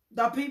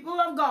the people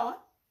of God.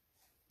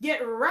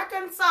 Get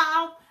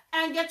reconciled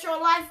and get your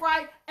life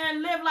right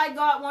and live like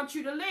God wants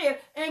you to live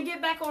and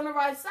get back on the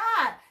right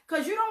side,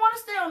 because you don't want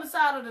to stay on the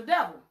side of the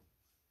devil.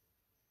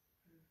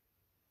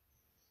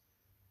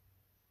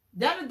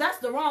 That's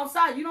the wrong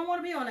side. You don't want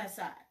to be on that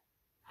side.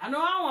 I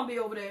know I don't want to be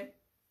over there.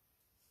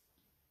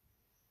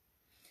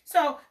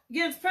 So,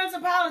 against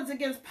principalities,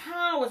 against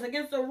powers,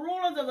 against the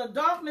rulers of the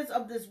darkness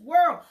of this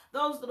world,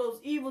 those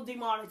evil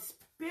demonic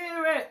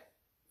spirits.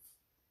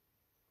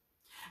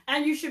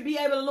 And you should be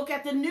able to look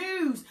at the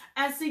news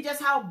and see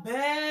just how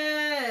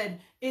bad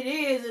it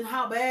is and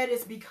how bad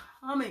it's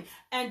becoming.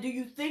 And do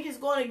you think it's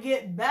going to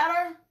get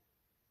better?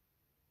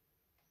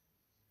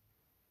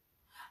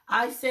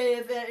 I say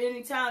if at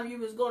any time you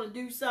was going to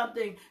do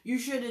something, you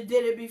should have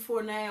did it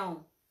before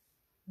now.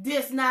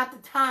 This not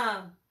the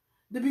time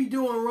to be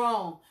doing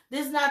wrong.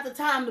 This is not the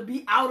time to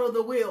be out of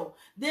the will.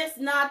 This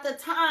is not the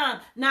time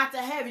not to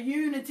have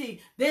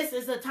unity. This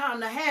is the time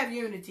to have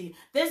unity.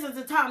 This is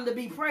the time to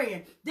be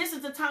praying. This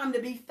is the time to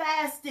be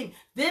fasting.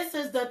 This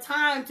is the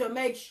time to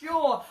make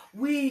sure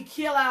we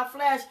kill our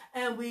flesh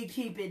and we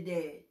keep it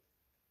dead.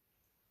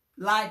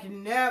 Like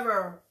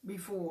never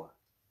before.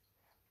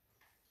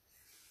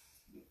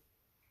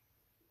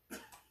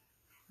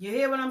 You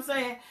hear what I'm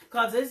saying?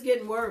 Because it's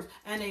getting worse.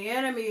 And the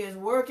enemy is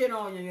working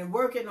on you and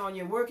working on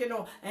you,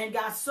 and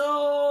got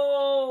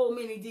so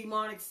many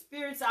demonic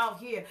spirits out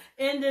here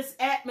in this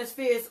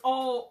atmosphere. It's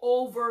all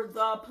over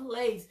the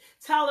place.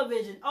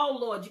 Television, oh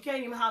Lord, you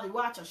can't even hardly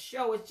watch a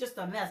show. It's just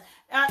a mess.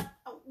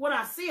 When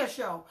I see a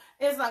show,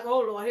 it's like, oh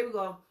Lord, here we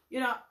go.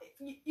 You know,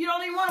 you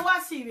don't even want to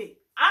watch TV.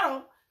 I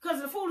don't,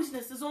 because the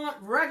foolishness is on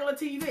regular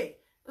TV.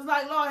 It's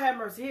like, Lord have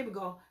mercy, here we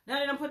go. Now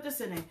they done put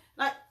this in there.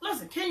 Like,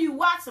 listen, can you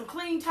watch some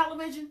clean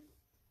television?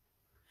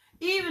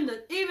 Even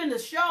the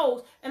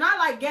shows, and I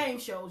like game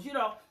shows, you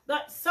know,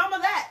 but some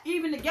of that,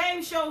 even the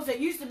game shows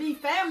that used to be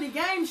family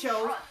game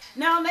shows,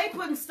 now they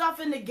putting stuff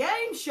in the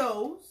game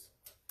shows,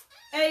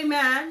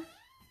 amen,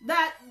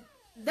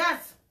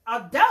 that's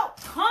adult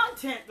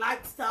content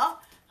like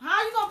stuff.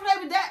 How you gonna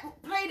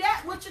play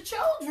that with your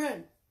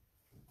children?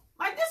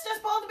 Like, this just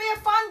supposed to be a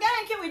fun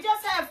game. Can we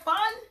just have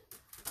fun?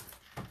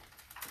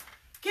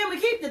 Can we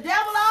keep the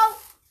devil out?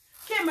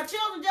 Can my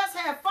children just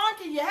have fun?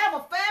 Can you have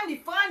a family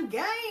fun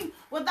game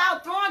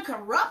without throwing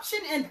corruption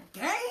in the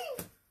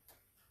game?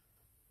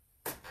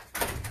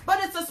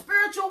 But it's a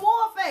spiritual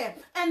warfare.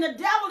 And the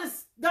devil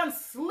is done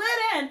slid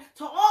in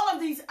to all of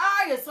these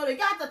areas. So they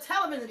got the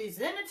television. He's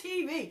into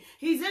TV.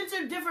 He's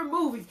into different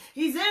movies.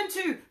 He's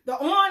into the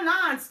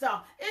online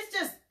stuff. It's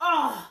just,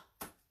 and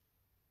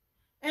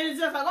it's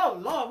just like, oh,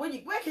 Lord,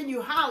 where can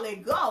you hardly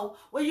go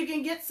where you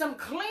can get some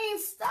clean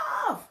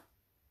stuff?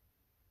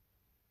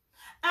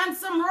 And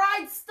some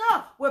right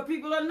stuff where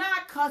people are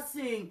not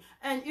cussing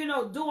and, you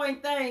know,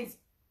 doing things,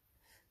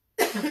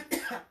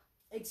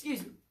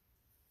 excuse me,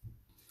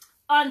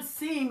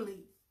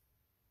 unseemly.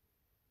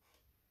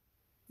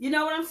 You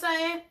know what I'm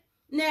saying?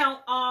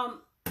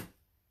 Now,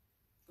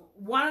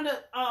 one of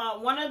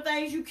the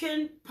things you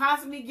can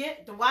possibly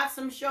get to watch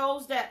some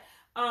shows that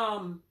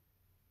don't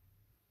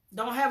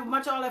have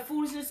much all that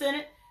foolishness in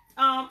it.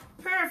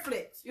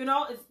 Paraflix, you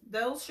know,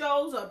 those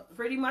shows are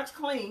pretty much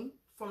clean.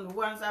 From the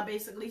ones I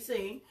basically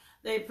seen,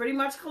 they pretty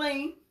much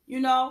clean, you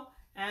know,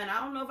 and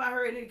I don't know if I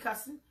heard any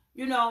cussing,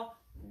 you know,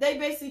 they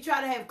basically try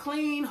to have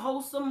clean,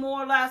 wholesome,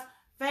 more or less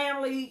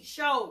family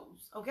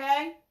shows,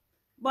 okay?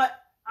 But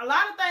a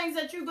lot of things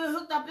that you get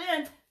hooked up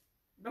in,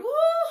 whoo,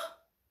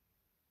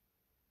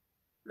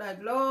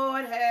 like,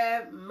 Lord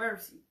have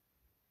mercy.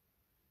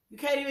 You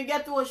can't even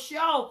get through a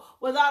show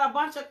without a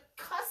bunch of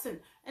cussing.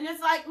 And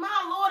it's like,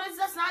 my Lord, it's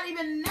just not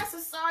even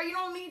necessary. You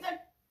don't need to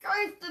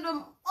curse to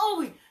the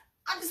movie.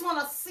 I just want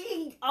to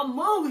see a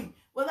movie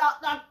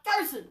without that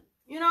cursing.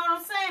 You know what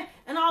I'm saying?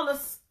 And all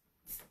this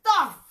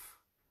stuff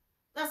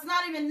that's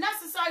not even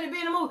necessary to be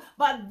in a movie.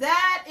 But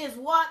that is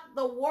what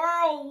the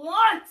world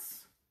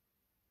wants.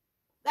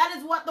 That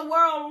is what the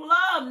world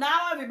loves.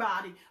 Not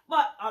everybody,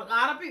 but a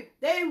lot of people.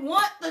 They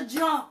want the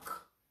junk.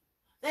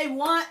 They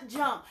want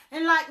junk.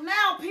 And like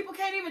now, people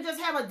can't even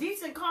just have a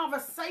decent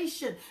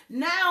conversation.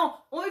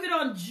 Now, or even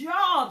on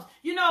jobs,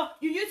 you know,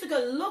 you used to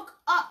look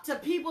up to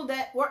people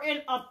that were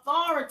in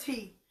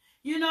authority.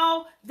 You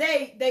know,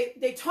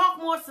 they talk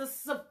more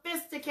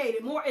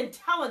sophisticated, more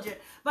intelligent.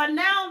 But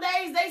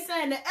nowadays, they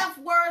saying the F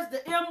words,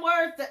 the M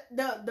words,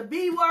 the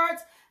B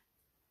words.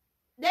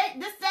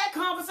 That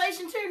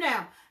conversation too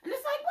now. And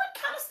it's like, what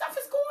kind of stuff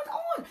is going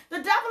on?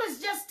 The devil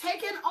is just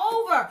taking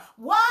over.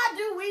 Why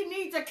do we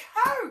need to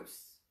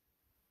curse?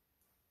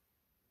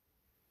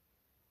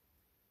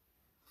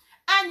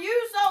 And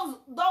use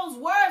those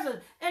words,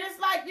 and it's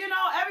like, you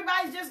know,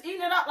 everybody's just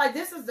eating it up like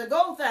this is the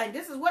go thing.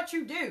 This is what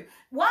you do.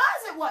 Why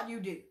is it what you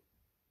do?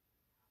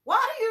 Why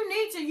do you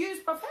need to use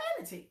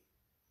profanity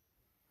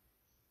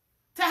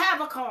to have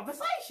a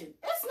conversation?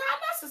 It's not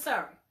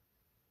necessary.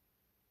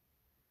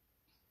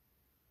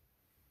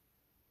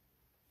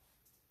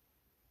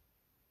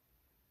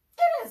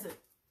 It isn't.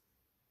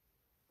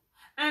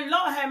 And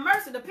Lord have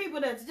mercy, the people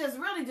that just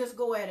really just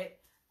go at it,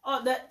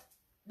 or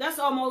that's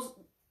almost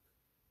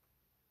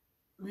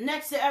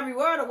next to every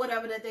word or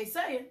whatever that they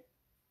saying,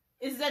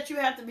 is that you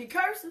have to be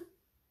cursing.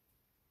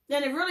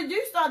 Then it really do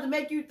start to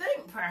make you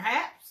think,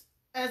 perhaps,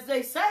 as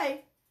they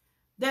say,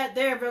 that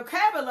their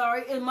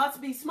vocabulary, it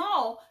must be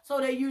small, so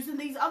they're using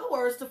these other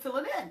words to fill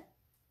it in.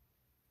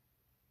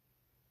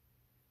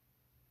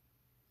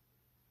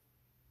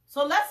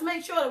 So let's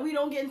make sure that we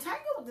don't get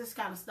entangled with this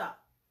kind of stuff.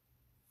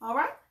 All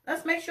right?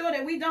 Let's make sure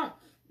that we don't.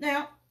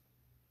 Now,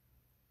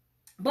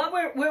 but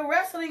we're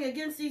wrestling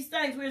against these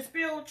things. We're in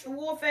spiritual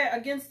warfare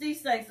against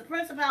these things. The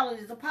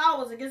principalities, the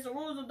powers, against the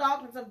rulers of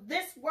darkness of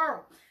this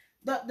world.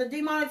 The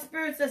demonic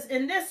spirits that's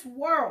in this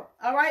world,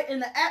 all right, in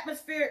the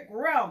atmospheric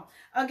realm,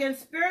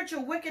 against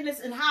spiritual wickedness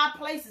in high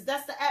places.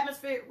 That's the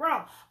atmospheric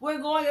realm. We're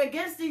going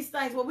against these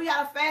things, but we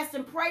got to fast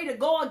and pray to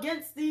go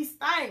against these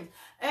things.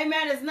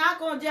 Amen. It's not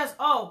going to just,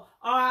 oh,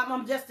 all right,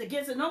 I'm just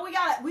against it. No, we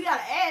got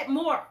to add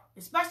more,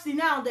 especially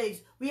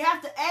nowadays. We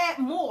have to add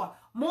more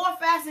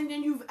fasting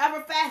than you've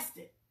ever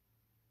fasted.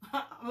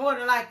 More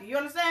than likely. You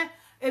understand?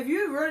 If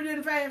you really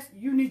didn't fast,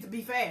 you need to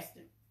be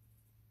fasting.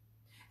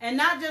 And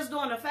not just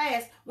doing a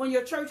fast when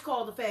your church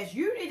calls a fast.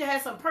 You need to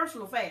have some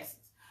personal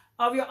fasts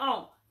of your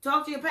own.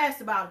 Talk to your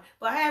pastor about it.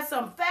 But have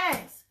some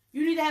fasts.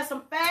 You need to have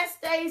some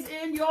fast days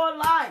in your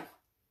life.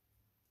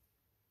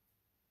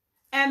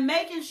 And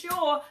making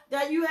sure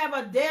that you have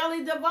a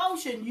daily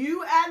devotion.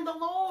 You and the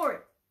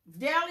Lord.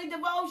 daily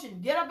devotion.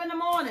 Get up in the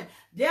morning,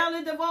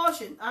 daily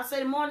devotion. I say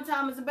the morning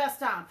time is the best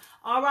time.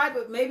 All right,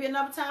 but maybe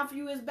another time for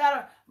you is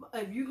better.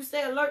 If you can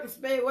stay alert and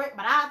stay awake.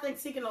 But I think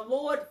seeking the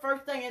Lord the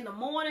first thing in the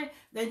morning,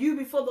 then you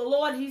before the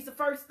Lord, he's the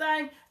first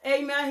thing.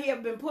 Amen. He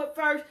have been put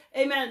first.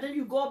 Amen. And then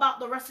you go about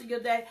the rest of your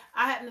day.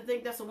 I happen to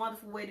think that's a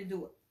wonderful way to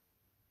do it.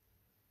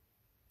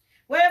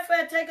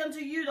 Wherefore take unto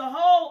you the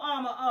whole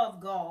armor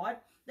of God,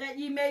 that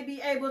ye may be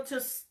able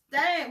to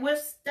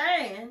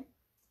withstand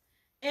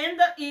in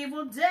the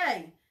evil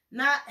day,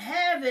 not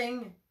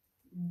having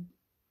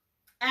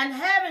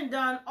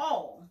done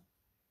all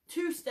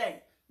to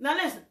stand. Now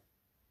listen,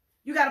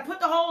 you got to put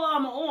the whole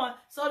armor on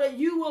so that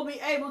you will be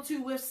able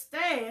to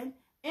withstand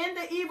in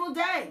the evil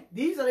day.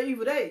 These are the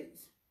evil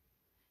days.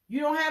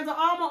 You don't have the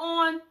armor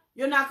on,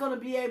 you're not going to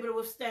be able to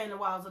withstand the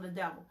wiles of the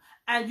devil.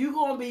 And you're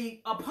going to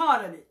be a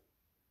part of it.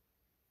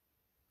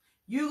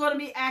 You're going to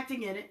be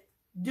acting in it,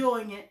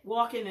 doing it,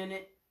 walking in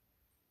it,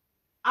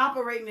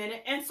 operating in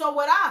it. And so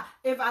would I,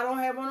 if I don't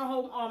have on the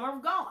whole armor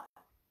of God.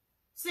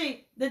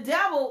 See, the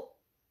devil,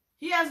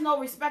 he has no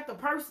respect of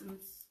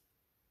persons.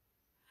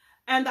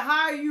 And the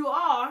higher you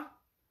are,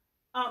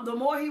 the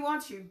more he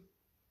wants you.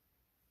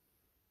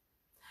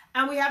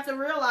 And we have to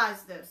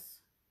realize this.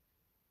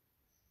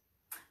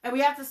 And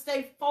we have to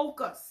stay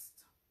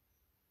focused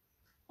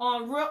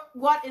on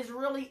what is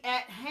really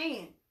at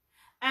hand.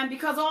 And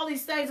because all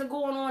these things are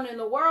going on in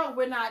the world,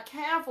 we're not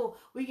careful.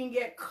 We can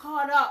get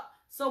caught up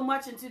so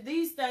much into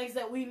these things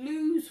that we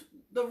lose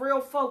the real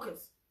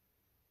focus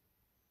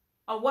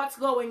of what's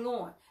going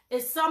on.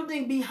 It's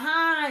something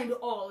behind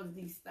all of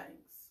these things.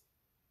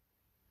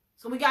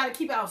 So we got to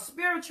keep our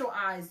spiritual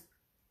eyes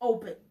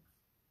open.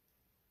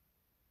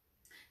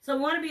 So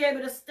we want to be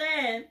able to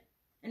stand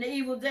in the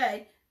evil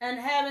day, and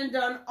having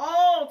done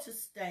all to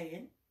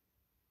stand,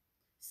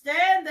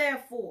 stand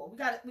therefore.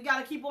 We got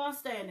to keep on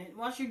standing.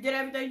 Once you did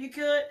everything you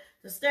could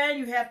to stand,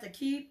 you have to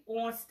keep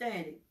on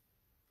standing.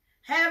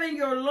 Having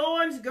your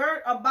loins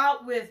girt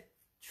about with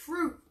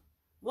truth.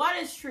 What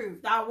is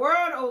truth? Thy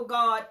word, O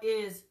God,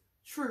 is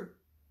truth.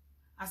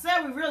 I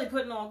said we're really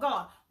putting on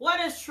God. What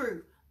is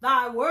truth?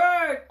 Thy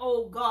word,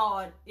 O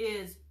God,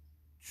 is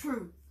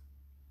truth.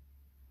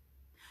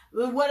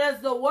 What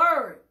is the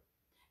word?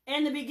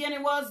 In the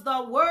beginning was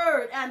the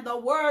Word, and the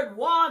Word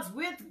was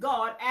with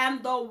God,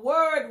 and the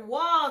Word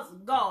was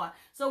God.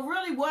 So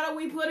really, what are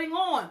we putting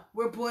on?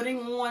 We're putting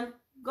on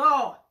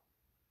God.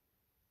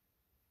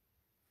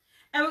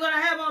 And we're going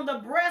to have on the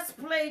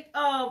breastplate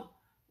of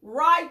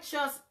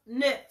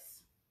righteousness.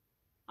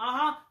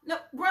 No,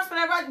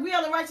 breastplate of righteousness. We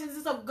are the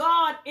righteousness of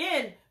God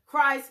in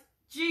Christ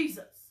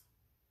Jesus.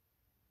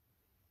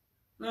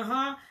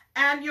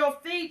 And your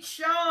feet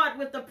shod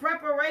with the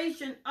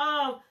preparation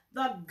of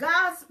the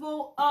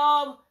gospel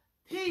of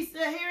peace. So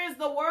here is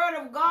the word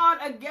of God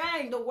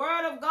again. The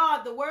word of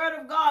God, the word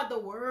of God, the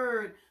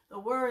word, the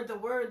word, the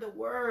word, the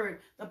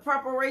word. The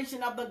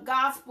preparation of the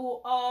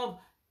gospel of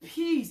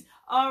peace.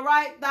 All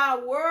right.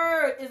 Thy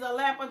word is a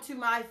lamp unto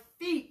my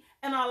feet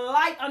and a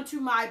light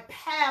unto my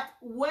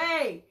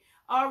pathway.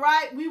 All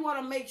right. We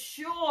want to make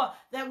sure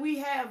that we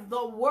have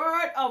the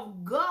word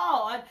of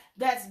God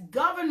that's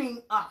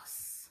governing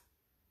us,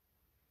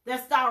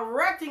 that's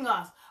directing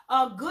us.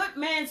 A good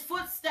man's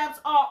footsteps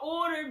are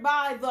ordered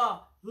by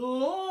the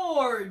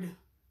Lord.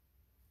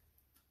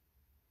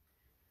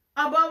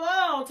 Above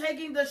all,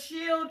 taking the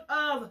shield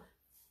of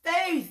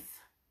faith,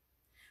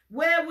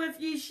 wherewith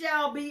ye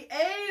shall be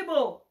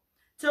able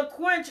to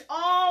quench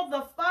all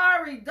the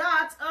fiery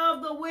darts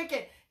of the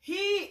wicked. He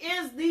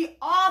is the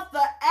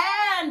author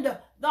and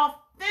the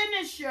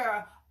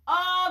finisher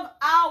of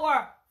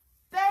our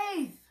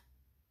faith.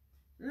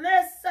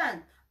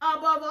 Listen.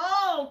 Above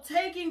all,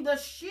 taking the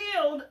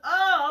shield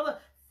of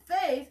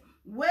faith,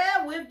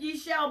 wherewith ye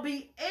shall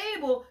be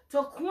able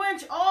to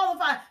quench all the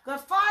fire.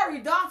 Because fiery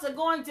darts are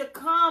going to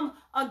come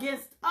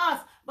against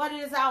us, but it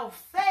is our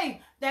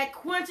faith that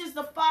quenches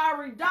the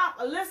fiery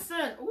dart.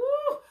 Listen,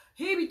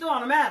 he be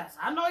throwing them at us.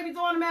 I know he be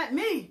throwing them at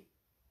me.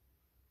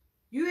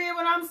 You hear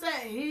what I'm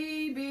saying?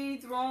 He be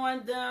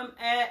throwing them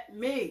at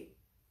me.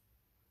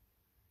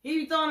 He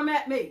be throwing them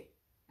at me.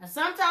 And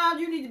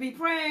sometimes you need to be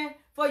praying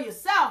for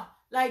yourself,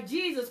 like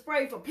Jesus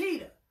prayed for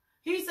Peter.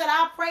 He said,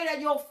 I pray that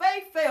your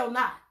faith fail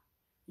not.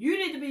 You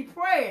need to be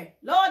praying,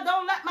 Lord,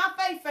 don't let my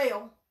faith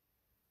fail.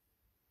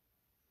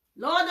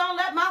 Lord, don't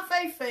let my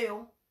faith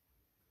fail.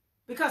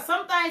 Because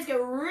some things can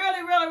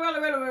really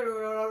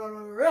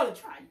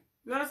try you.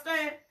 You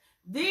understand?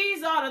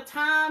 These are the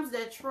times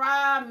that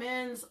try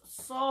men's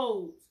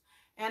souls.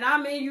 And I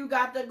mean, you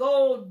got to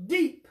go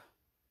deep.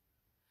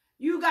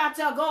 You got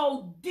to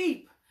go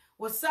deep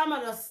with some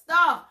of the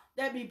stuff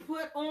that be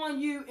put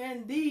on you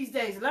in these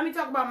days. Let me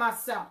talk about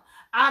myself.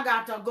 I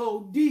got to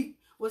go deep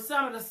with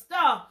some of the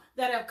stuff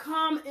that have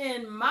come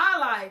in my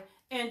life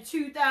in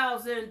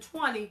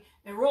 2020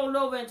 and rolled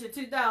over into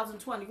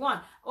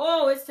 2021.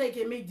 Oh, it's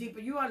taking me deeper.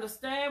 You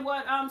understand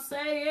what I'm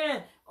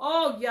saying?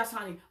 Oh, yes,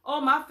 honey.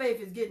 Oh, my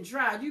faith is getting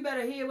tried. You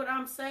better hear what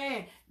I'm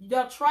saying.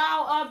 The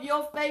trial of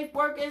your faith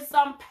work is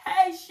some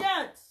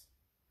patience.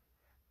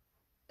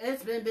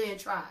 It's been being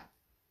tried.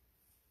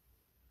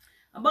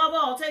 Above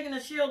all, taking the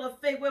shield of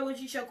faith, wherewith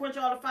ye shall quench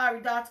all the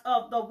fiery darts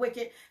of the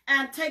wicked,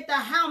 and take the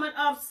helmet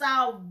of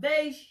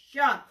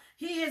salvation.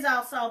 He is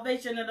our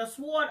salvation, and the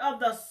sword of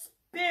the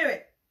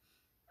Spirit.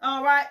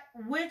 All right,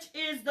 which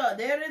is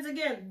there it is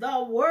again,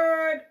 the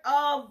word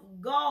of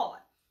God.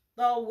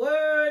 The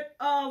word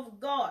of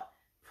God.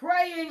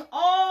 Praying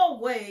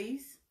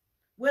always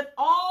with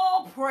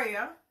all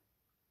prayer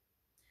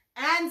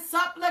and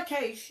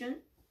supplication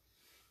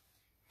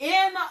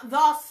in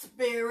the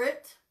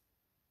Spirit.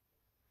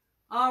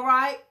 All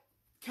right,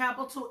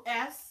 capital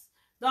S,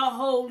 the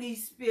Holy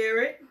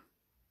Spirit,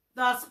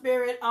 the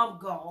Spirit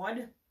of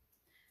God.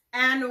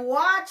 And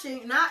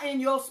watching, not in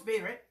your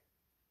spirit,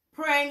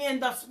 praying in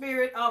the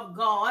Spirit of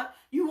God.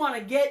 You want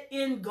to get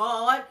in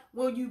God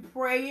when you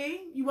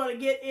praying. You want to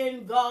get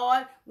in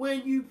God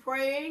when you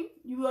praying.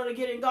 You want to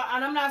get in God.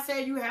 And I'm not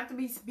saying you have to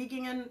be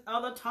speaking in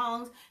other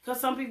tongues,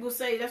 because some people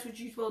say that's what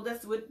you supposed,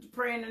 that's what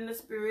praying in the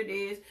Spirit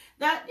is.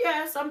 That,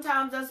 yeah,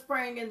 sometimes that's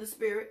praying in the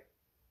Spirit.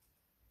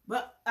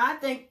 But I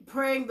think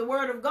praying the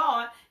word of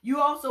God, you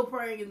also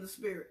praying in the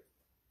Spirit.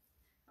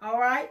 All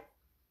right?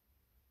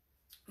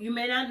 You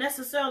may not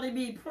necessarily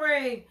be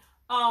praying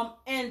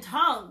in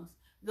tongues.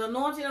 The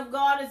anointing of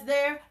God is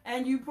there,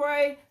 and you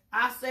pray.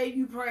 I say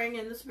you praying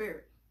in the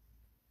Spirit.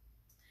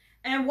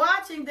 And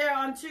watching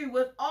thereunto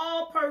with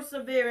all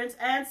perseverance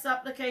and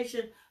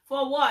supplication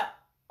for what?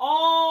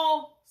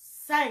 All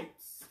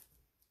saints.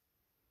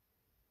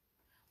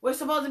 We're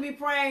supposed to be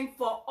praying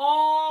for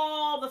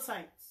all the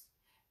saints.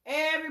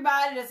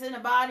 Everybody that's in the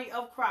body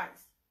of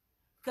Christ.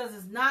 Because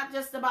it's not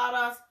just about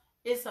us.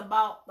 It's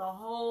about the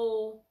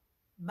whole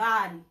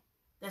body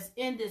that's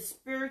in this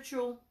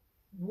spiritual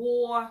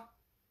warfare.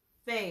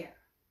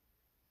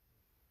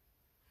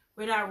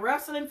 We're not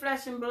wrestling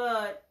flesh and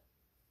blood.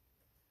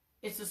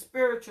 It's a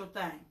spiritual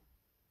thing.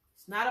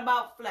 It's not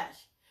about flesh.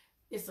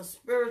 It's a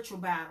spiritual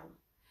battle.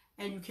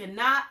 And you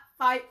cannot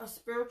fight a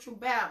spiritual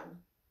battle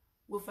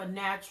with a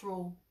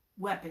natural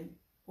weapon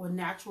or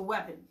natural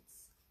weapons.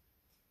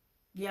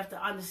 You have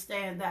to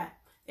understand that.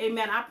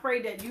 Amen. I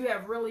pray that you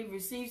have really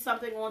received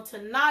something on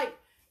tonight.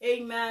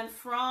 Amen.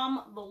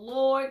 From the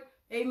Lord.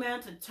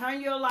 Amen. To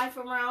turn your life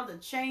around, to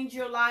change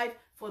your life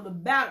for the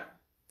better.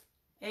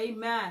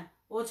 Amen.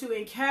 Or to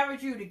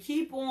encourage you to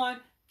keep on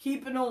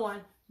keeping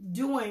on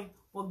doing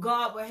what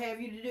God will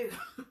have you to do.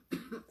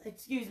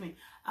 Excuse me.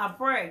 I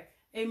pray,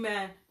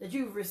 amen, that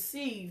you've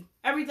received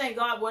everything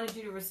God wanted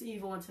you to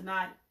receive on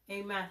tonight.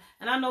 Amen.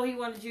 And I know he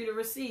wanted you to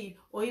receive,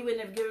 or he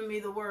wouldn't have given me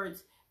the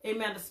words,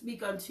 amen, to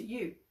speak unto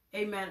you.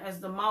 Amen. As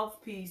the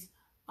mouthpiece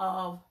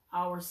of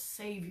our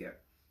Savior.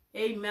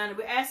 Amen.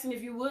 We're asking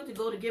if you would to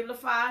go to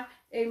Givelify,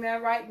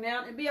 amen, right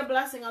now, and be a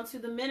blessing unto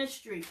the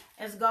ministry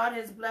as God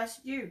has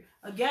blessed you.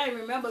 Again,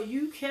 remember,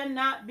 you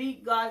cannot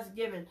beat God's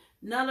giving.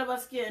 None of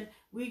us can.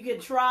 We can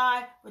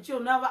try, but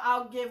you'll never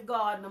outgive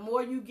God. And the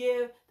more you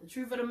give, the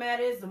truth of the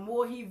matter is, the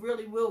more he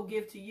really will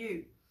give to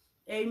you.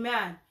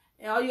 Amen.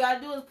 And all you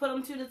got to do is put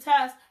him to the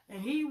test,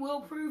 and he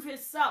will prove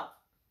himself.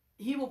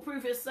 He will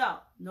prove himself.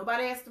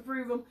 Nobody has to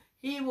prove him.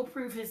 He will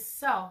prove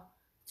himself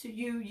to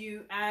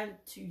you, and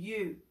to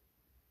you.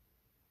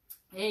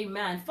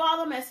 Amen.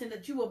 Father, I'm asking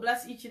that you will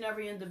bless each and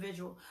every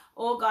individual,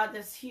 oh God,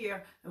 that's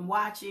here and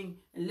watching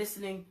and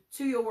listening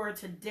to your word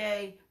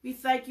today. We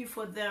thank you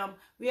for them.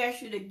 We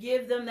ask you to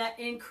give them that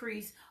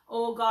increase,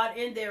 oh God,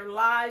 in their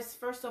lives,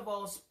 first of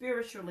all,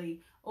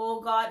 spiritually, oh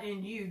God,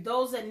 in you.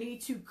 Those that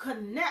need to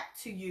connect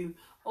to you,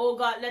 oh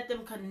God, let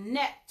them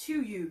connect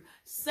to you.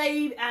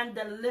 Save and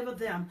deliver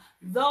them.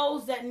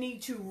 Those that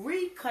need to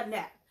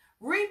reconnect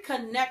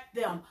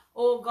them,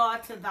 oh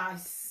God, to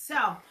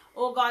thyself.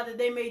 Oh God, that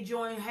they may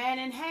join hand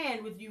in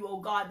hand with you, oh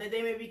God, that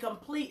they may be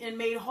complete and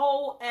made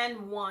whole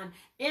and one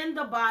in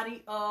the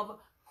body of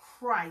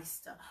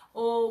Christ.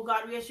 Oh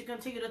God, we ask you to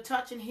continue to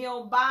touch and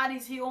heal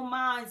bodies, heal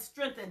minds,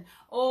 strengthen,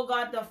 oh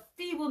God, the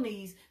feeble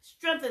knees,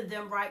 strengthen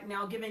them right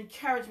now, give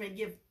encouragement,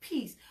 give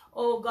peace.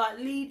 Oh God,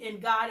 lead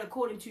and guide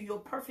according to your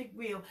perfect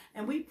will.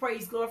 And we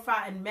praise,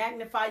 glorify, and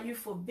magnify you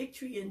for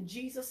victory in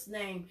Jesus'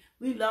 name.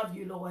 We love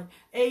you, Lord.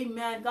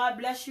 Amen. God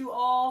bless you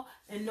all,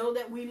 and know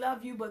that we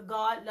love you, but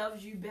God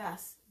loves you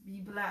best.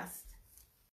 Be blessed.